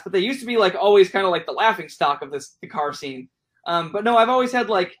fast, but they used to be like always kind of like the laughing stock of the car scene. But no, I've always had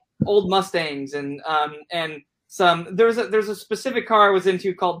like old Mustangs and some. There's a specific car I was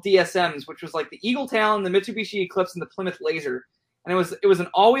into called DSMs, which was like the Eagle Talon, the Mitsubishi Eclipse, and the Plymouth Laser. And it was an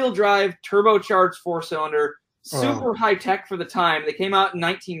all-wheel drive, turbocharged 4-cylinder, super high tech for the time. They came out in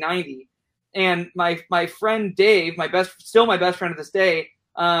 1990. And my friend Dave, still my best friend to this day,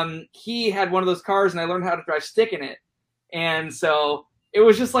 he had one of those cars, and I learned how to drive stick in it. And so it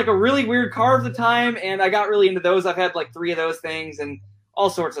was just like a really weird car at the time, and I got really into those. I've had like 3 of those things and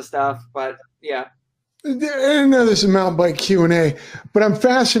all sorts of stuff. But yeah. I know this is mountain bike Q&A, but I'm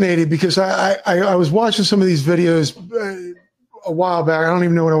fascinated because I was watching some of these videos a while back. I don't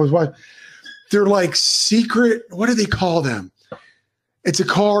even know what I was watching. They're like secret. What do they call them? It's a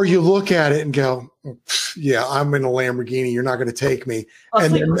car. You look at it and go, yeah, I'm in a Lamborghini. You're not going to take me.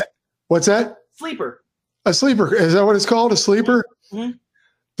 And then, what's that? Sleeper. A sleeper. Is that what it's called? A sleeper? Mm-hmm.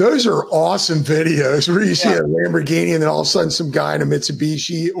 Those are awesome videos where you see a Lamborghini and then all of a sudden some guy in a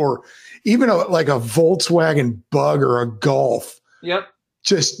Mitsubishi or even like a Volkswagen Bug or a Golf. Yep.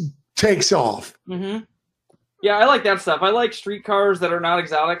 Just takes off. Mm-hmm. Yeah, I like that stuff. I like street cars that are not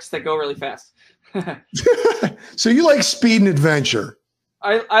exotics that go really fast. So you like speed and adventure.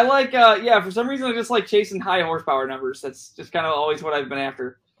 I like, for some reason I just like chasing high horsepower numbers. That's just kind of always what I've been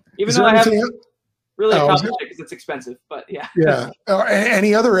after. Even though I haven't really accomplished it because it's expensive, but yeah. Yeah.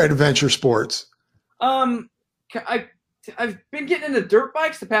 Any other adventure sports? I've been getting into dirt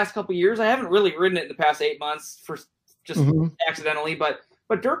bikes the past couple of years. I haven't really ridden it in the past 8 months for just accidentally, but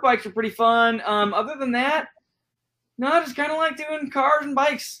dirt bikes are pretty fun. Other than that, no, I just kind of like doing cars and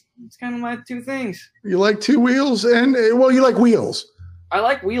bikes. It's kind of my 2 things. You like 2 wheels and, well, you like wheels. I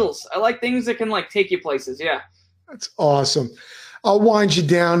like wheels. I like things that can like take you places. Yeah. That's awesome. I'll wind you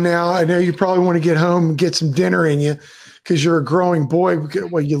down now. I know you probably want to get home and get some dinner in you because you're a growing boy.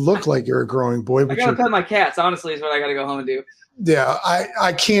 Well, you look like you're a growing boy. But I got to pet my cats, honestly, is what I got to go home and do. Yeah.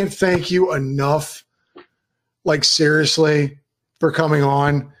 I can't thank you enough, like seriously, for coming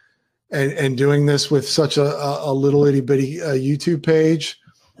on and doing this with such a little itty bitty YouTube page,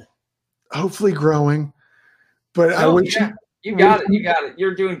 hopefully growing. But I wish you got it. You got it.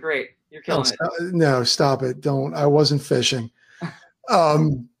 You're doing great. You're killing it. No, stop it. Don't. I wasn't fishing.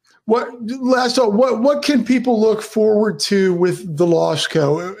 What can people look forward to with the Lost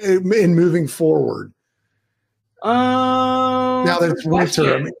Co. in moving forward? Now that it's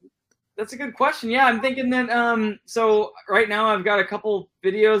winter. That's a good question. Yeah, I'm thinking that so right now I've got a couple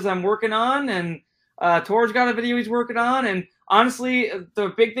videos I'm working on, and Tor's got a video he's working on, and honestly,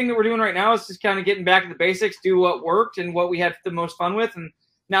 the big thing that we're doing right now is just kind of getting back to the basics, do what worked and what we had the most fun with. And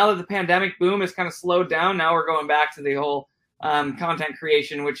now that the pandemic boom has kind of slowed down, now we're going back to the whole content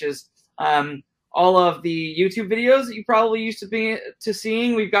creation, which is all of the YouTube videos that you probably used to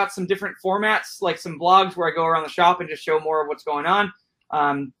seeing. We've got some different formats, like some vlogs where I go around the shop and just show more of what's going on.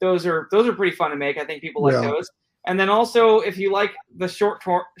 Those are pretty fun to make. I think people like those. And then also, if you like the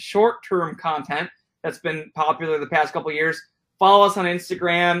short-term content that's been popular the past couple of years, follow us on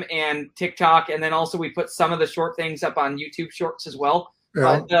Instagram and TikTok. And then also we put some of the short things up on YouTube Shorts as well.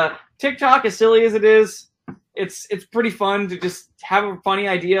 Yeah. But TikTok, as silly as it is, it's pretty fun to just have a funny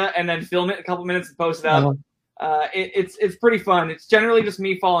idea and then film it a couple minutes and post it up. It's pretty fun. It's generally just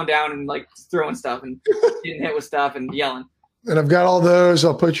me falling down and like throwing stuff and getting hit with stuff and yelling. And I've got all those.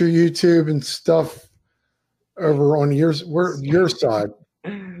 I'll put your YouTube and stuff over on your side.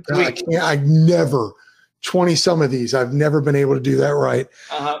 I never 20 some of these. I've never been able to do that right.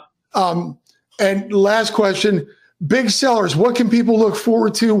 And last question. Big sellers, what can people look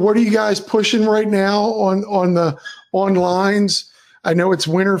forward to? What are you guys pushing right now on the lines? I know it's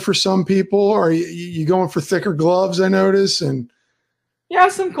winter for some people. Are you going for thicker gloves, I notice? And yeah,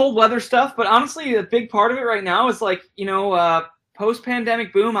 some cold weather stuff. But honestly, a big part of it right now is like,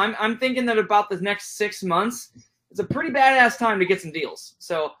 post-pandemic boom. I'm thinking that about the next 6 months, it's a pretty badass time to get some deals.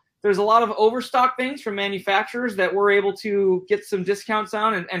 So there's a lot of overstock things from manufacturers that we're able to get some discounts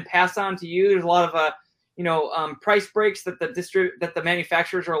on and pass on to you. There's a lot of price breaks that the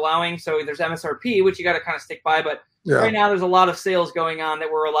manufacturers are allowing. So there's MSRP, which you got to kind of stick by. But right now there's a lot of sales going on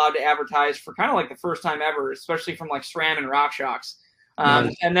that we're allowed to advertise for kind of like the first time ever, especially from like SRAM and RockShox.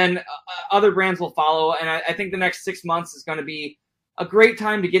 And then other brands will follow. And I think the next 6 months is going to be a great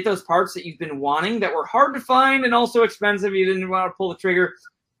time to get those parts that you've been wanting that were hard to find and also expensive. You didn't want to pull the trigger.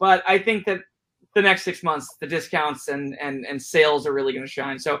 But I think that the next 6 months, the discounts and sales are really going to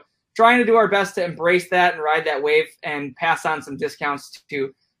shine. So trying to do our best to embrace that and ride that wave and pass on some discounts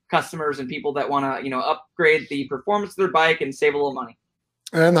to customers and people that want to, upgrade the performance of their bike and save a little money.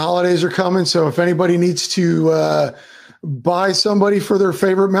 And the holidays are coming. So if anybody needs to buy somebody for their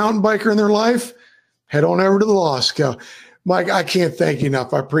favorite mountain biker in their life, head on over to the Lost Co. Mike, I can't thank you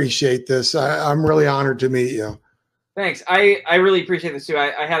enough. I appreciate this. I'm really honored to meet you. Thanks. I really appreciate this too.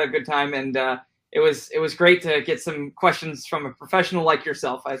 I had a good time, and it was great to get some questions from a professional like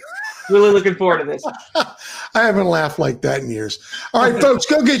yourself. I'm really looking forward to this. I haven't laughed like that in years. All right, folks,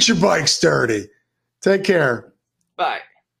 go get your bike sturdy. Take care. Bye.